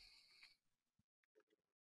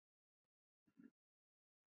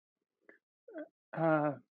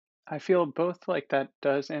 Uh, I feel both like that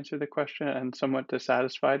does answer the question and somewhat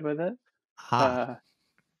dissatisfied with it. Ah, Uh,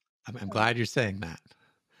 I'm glad you're saying that.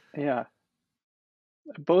 yeah,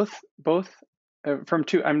 both from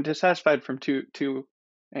two. I'm dissatisfied from two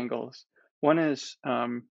angles. One is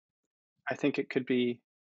I think it could be.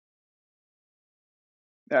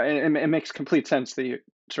 It makes complete sense that you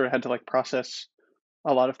sort of had to like process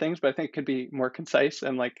a lot of things, but I think it could be more concise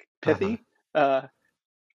and like Uh huh. pithy.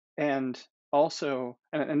 And also,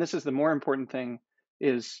 and this is the more important thing,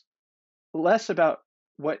 is less about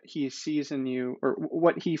what he sees in you or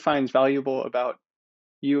what he finds valuable about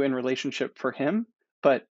you in relationship for him,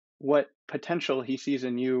 but what potential he sees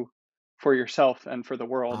in you for yourself and for the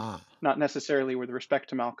world, Ah, not necessarily with respect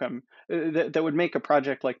to Malcolm, that would make a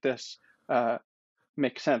project like this uh,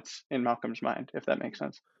 make sense in Malcolm's mind, if that makes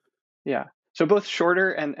sense. Yeah. So both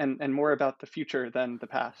shorter and more about the future than the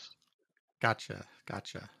past. gotcha,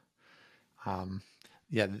 gotcha. Um,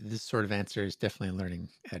 yeah, this sort of answer is definitely a learning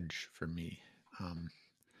edge for me. Um,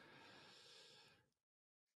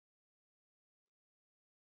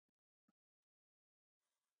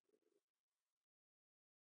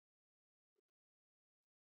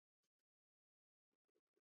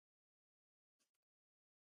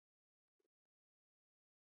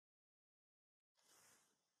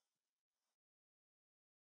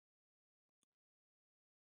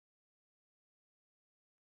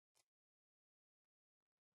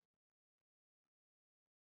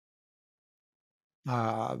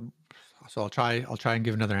 uh, so I'll try and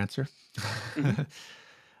give another answer. Hmm.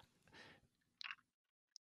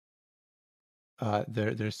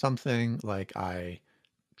 There's something like I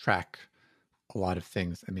track a lot of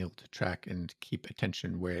things. I'm able to track and keep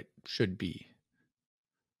attention where it should be.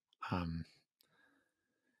 Um,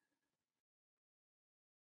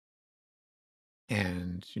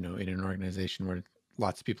 and in an organization where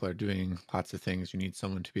lots of people are doing lots of things, you need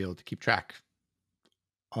someone to be able to keep track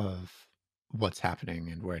of what's happening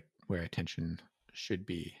and where attention should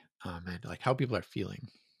be, and like how people are feeling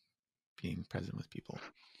being present with people.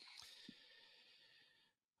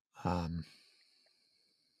 Um,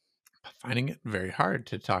 Finding it very hard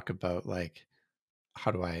to talk about, like,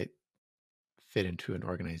 how do I fit into an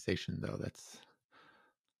organization, though. That's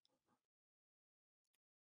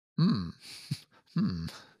hmm, hmm,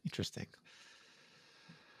 interesting.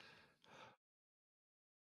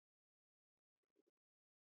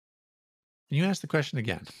 Can you ask the question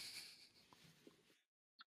again?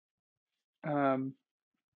 Um,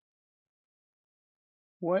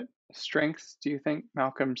 what strengths do you think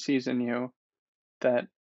Malcolm sees in you that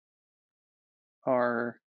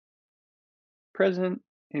are present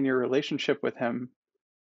in your relationship with him,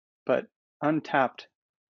 but untapped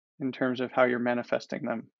in terms of how you're manifesting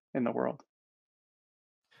them in the world?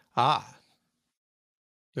 Ah,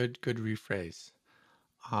 good rephrase.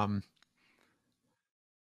 Um,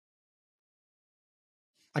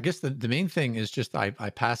 I guess the main thing is just I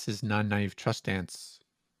pass his non-naive trust stance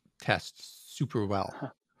test super well.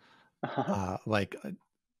 Uh-huh. Like,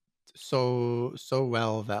 so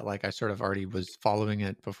well that, like, I sort of already was following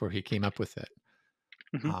it before he came up with it.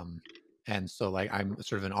 Hmm. Um, and so, like, I'm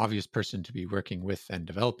sort of an obvious person to be working with and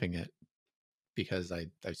developing it because I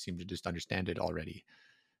seem to just understand it already.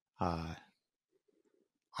 Uh,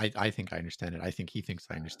 I think I understand it. I think he thinks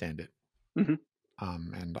I understand it. Hmm.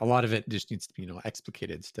 And a lot of it just needs to be,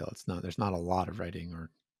 explicated still. There's not a lot of writing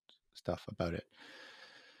or stuff about it.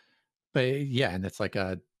 But yeah, and it's like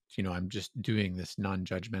I'm just doing this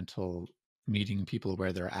non-judgmental, meeting people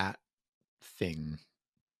where they're at thing,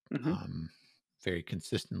 Hmm. um, very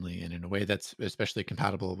consistently and in a way that's especially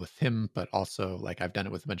compatible with him, but also, like, I've done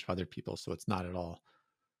it with a bunch of other people, so it's not at all,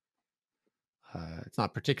 it's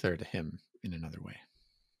not particular to him in another way.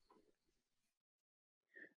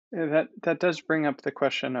 That does bring up the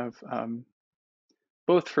question of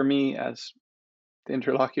both for me as the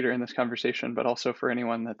interlocutor in this conversation, but also for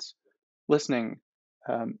anyone that's listening.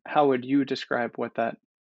 How would you describe what that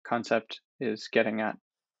concept is getting at?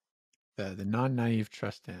 The non-naive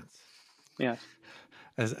trust dance, Yes.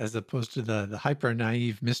 as opposed to the hyper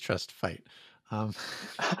naive mistrust fight. Um,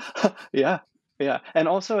 Yeah, yeah, and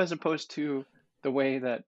also as opposed to the way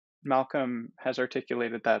that Malcolm has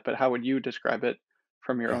articulated that, but how would you describe it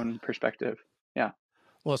from your yeah. own perspective? Yeah.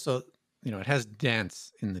 Well, so it has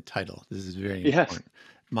dance in the title. This is very Yes,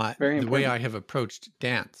 important. very The way important. I have approached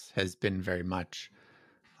dance has been very much,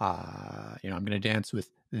 I'm going to dance with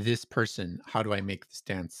this person. How do I make this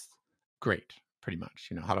dance great? Pretty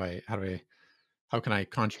much, how can I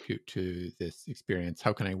contribute to this experience?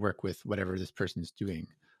 How can I work with whatever this person's doing?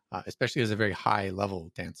 Especially as a very high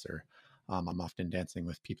level dancer, I'm often dancing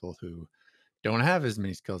with people who don't have as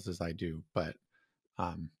many skills as I do, but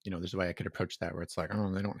there's a way I could approach that where it's like,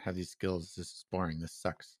 oh, they don't have these skills. This is boring. This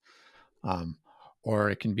sucks. Um, or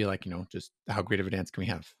it can be like, just how great of a dance can we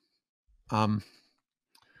have? Um,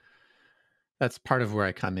 that's part of where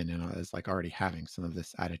I come in and is like already having some of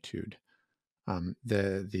this attitude.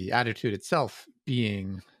 The attitude itself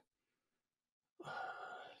being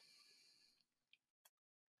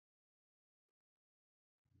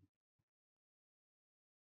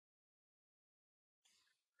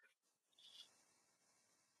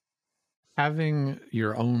having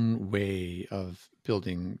your own way of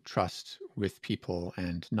building trust with people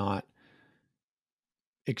and not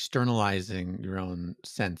externalizing your own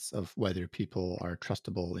sense of whether people are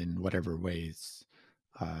trustable in whatever ways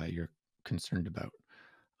you're concerned about.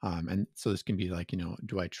 And so this can be like,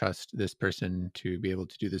 do I trust this person to be able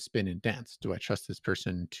to do the spin and dance? Do I trust this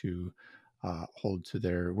person to hold to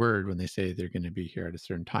their word when they say they're going to be here at a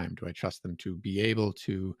certain time? Do I trust them to be able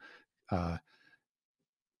to uh,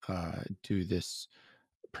 do this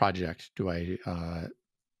project? Do I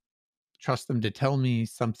trust them to tell me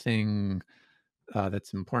something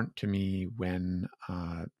that's important to me when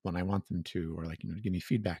I want them to, or like to give me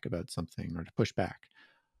feedback about something or to push back?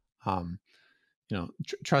 Um,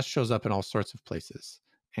 trust shows up in all sorts of places,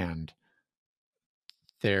 and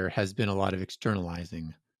there has been a lot of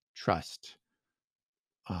externalizing trust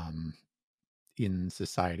um, in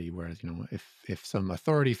society. Whereas if some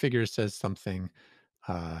authority figure says something,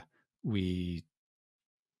 uh, we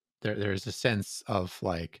there's a sense of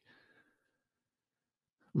like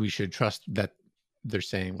we should trust that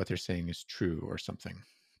what they're saying is true or something.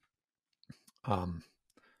 Um,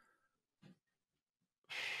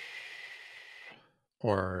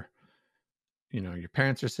 or your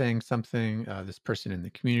parents are saying something, this person in the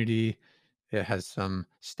community, it has some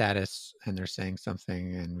status and they're saying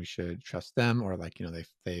something and we should trust them, or like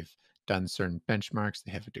they've done certain benchmarks,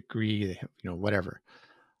 they have a degree, they have whatever.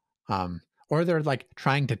 Or they're like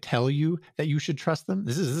trying to tell you that you should trust them.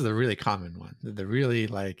 This is a really common one. The really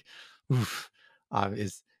like oof,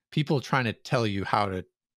 is people trying to tell you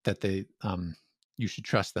that they you should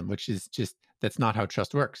trust them, which is just that's not how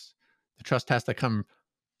trust works. The trust has to come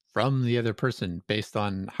from the other person based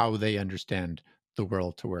on how they understand the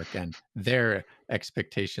world to work and their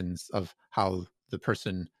expectations of how the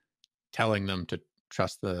person telling them to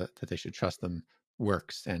that they should trust them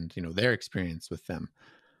works, and their experience with them.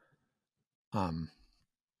 um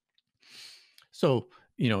so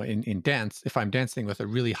in dance, if I'm dancing with a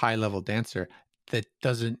really high level dancer, that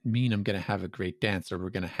doesn't mean I'm going to have a great dance or we're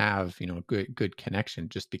going to have a good connection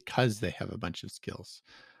just because they have a bunch of skills.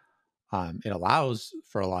 It allows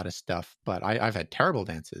for a lot of stuff, but I've had terrible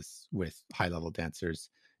dances with high level dancers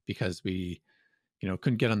because we,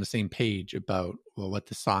 couldn't get on the same page about what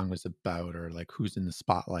the song was about or like who's in the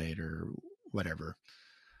spotlight or whatever.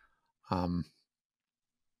 Um,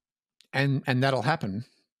 and that'll happen.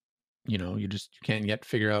 You can't yet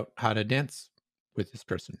figure out how to dance with this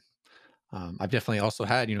person. I've definitely also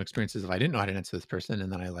had experiences of I didn't know how to dance with this person,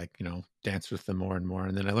 and then I like danced with them more and more,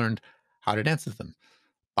 and then I learned how to dance with them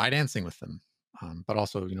by dancing with them, but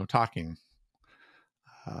also talking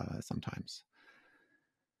sometimes.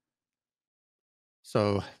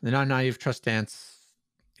 So the non-naive trust dance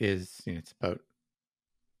is it's about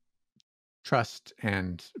trust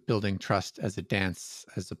and building trust as a dance,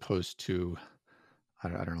 as opposed to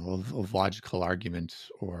I don't know a logical argument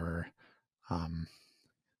or um,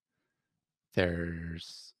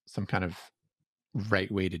 there's some kind of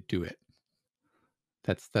right way to do it.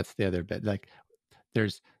 That's the other bit. Like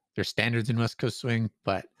there's standards in West Coast swing,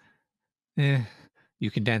 but eh,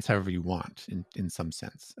 you can dance however you want in some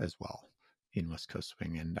sense as well in West Coast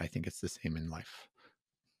swing, and I think it's the same in life.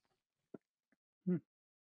 Hmm,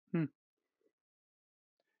 hmm.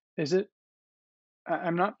 Is it?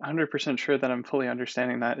 I'm not 100% sure that I'm fully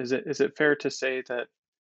understanding that. Is it fair to say that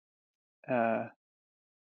uh,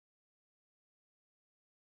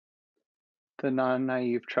 the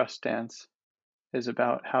non-naive trust dance is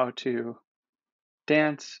about how to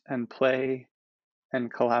dance and play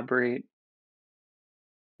and collaborate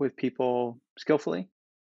with people skillfully?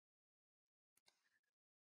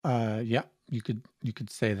 Yeah, you could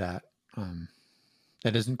say that. Um,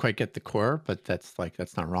 that doesn't quite get the core, but that's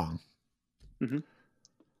not wrong. Hmm.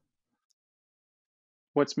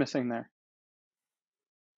 What's missing there?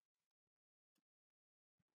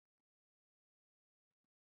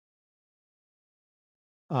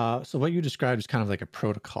 So what you described is kind of like a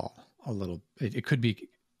protocol. A little, it could be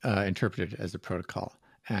interpreted as a protocol.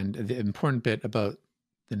 And the important bit about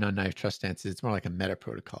the non-knife trust stance is it's more like a meta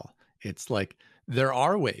protocol. It's like there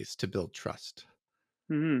are ways to build trust.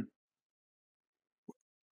 Hmm.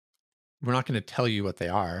 We're not going to tell you what they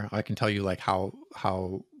are. I can tell you like how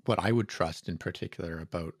what I would trust in particular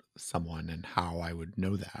about someone and how I would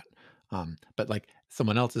know that. But like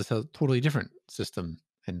someone else is a totally different system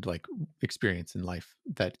and like experience in life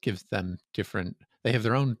that gives them different. They have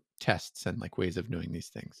their own tests and like ways of knowing these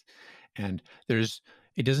things. And there's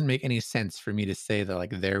it doesn't make any sense for me to say that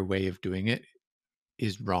like their way of doing it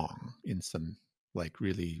is wrong in some like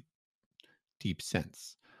really deep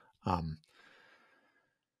sense. Um,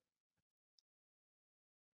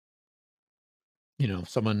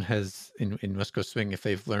 someone has in West Coast swing, if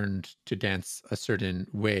they've learned to dance a certain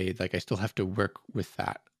way, like I still have to work with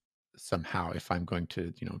that somehow if I'm going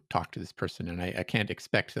to, talk to this person. And I can't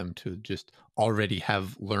expect them to just already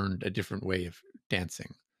have learned a different way of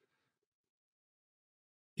dancing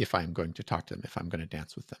if I'm going to talk to them, if I'm going to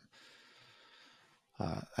dance with them.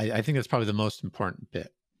 I think that's probably the most important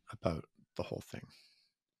bit about the whole thing.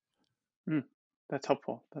 Mm. That's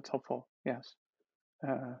helpful. That's helpful. Yes.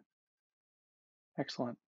 Uh,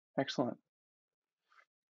 Excellent. Excellent.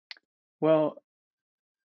 Well,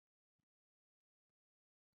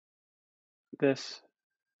 this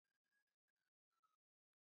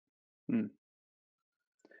mm,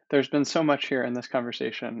 there's been so much here in this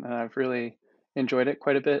conversation, and I've really enjoyed it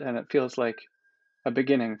quite a bit. And it feels like a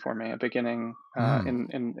beginning for me, a beginning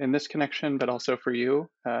Mm. in this connection, but also for you,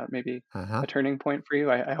 maybe Uh-huh. a turning point for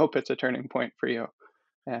you. I hope it's a turning point for you,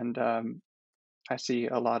 and I see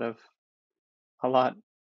a lot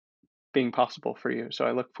being possible for you. So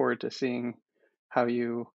I look forward to seeing how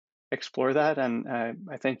you explore that, and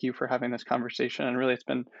I thank you for having this conversation. And really,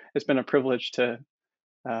 it's been a privilege to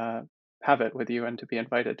uh, have it with you and to be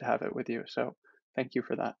invited to have it with you. So thank you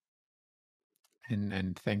for that.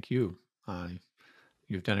 And thank you.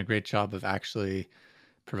 You've done a great job of actually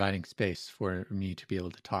providing space for me to be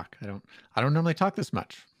able to talk. I don't normally talk this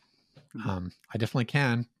much. I definitely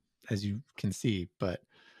can, as you can see, but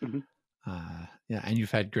Mm-hmm. yeah, and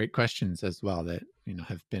you've had great questions as well that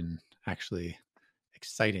have been actually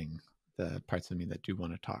exciting. The parts of me that do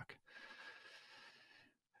want to talk,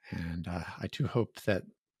 and I too hope that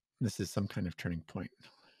this is some kind of turning point.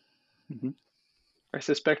 Mm-hmm. I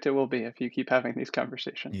suspect it will be if you keep having these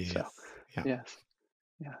conversations. So Yes, yeah. yes,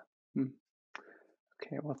 yeah. Mm.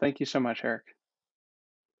 Okay. Well, thank you so much, Eric.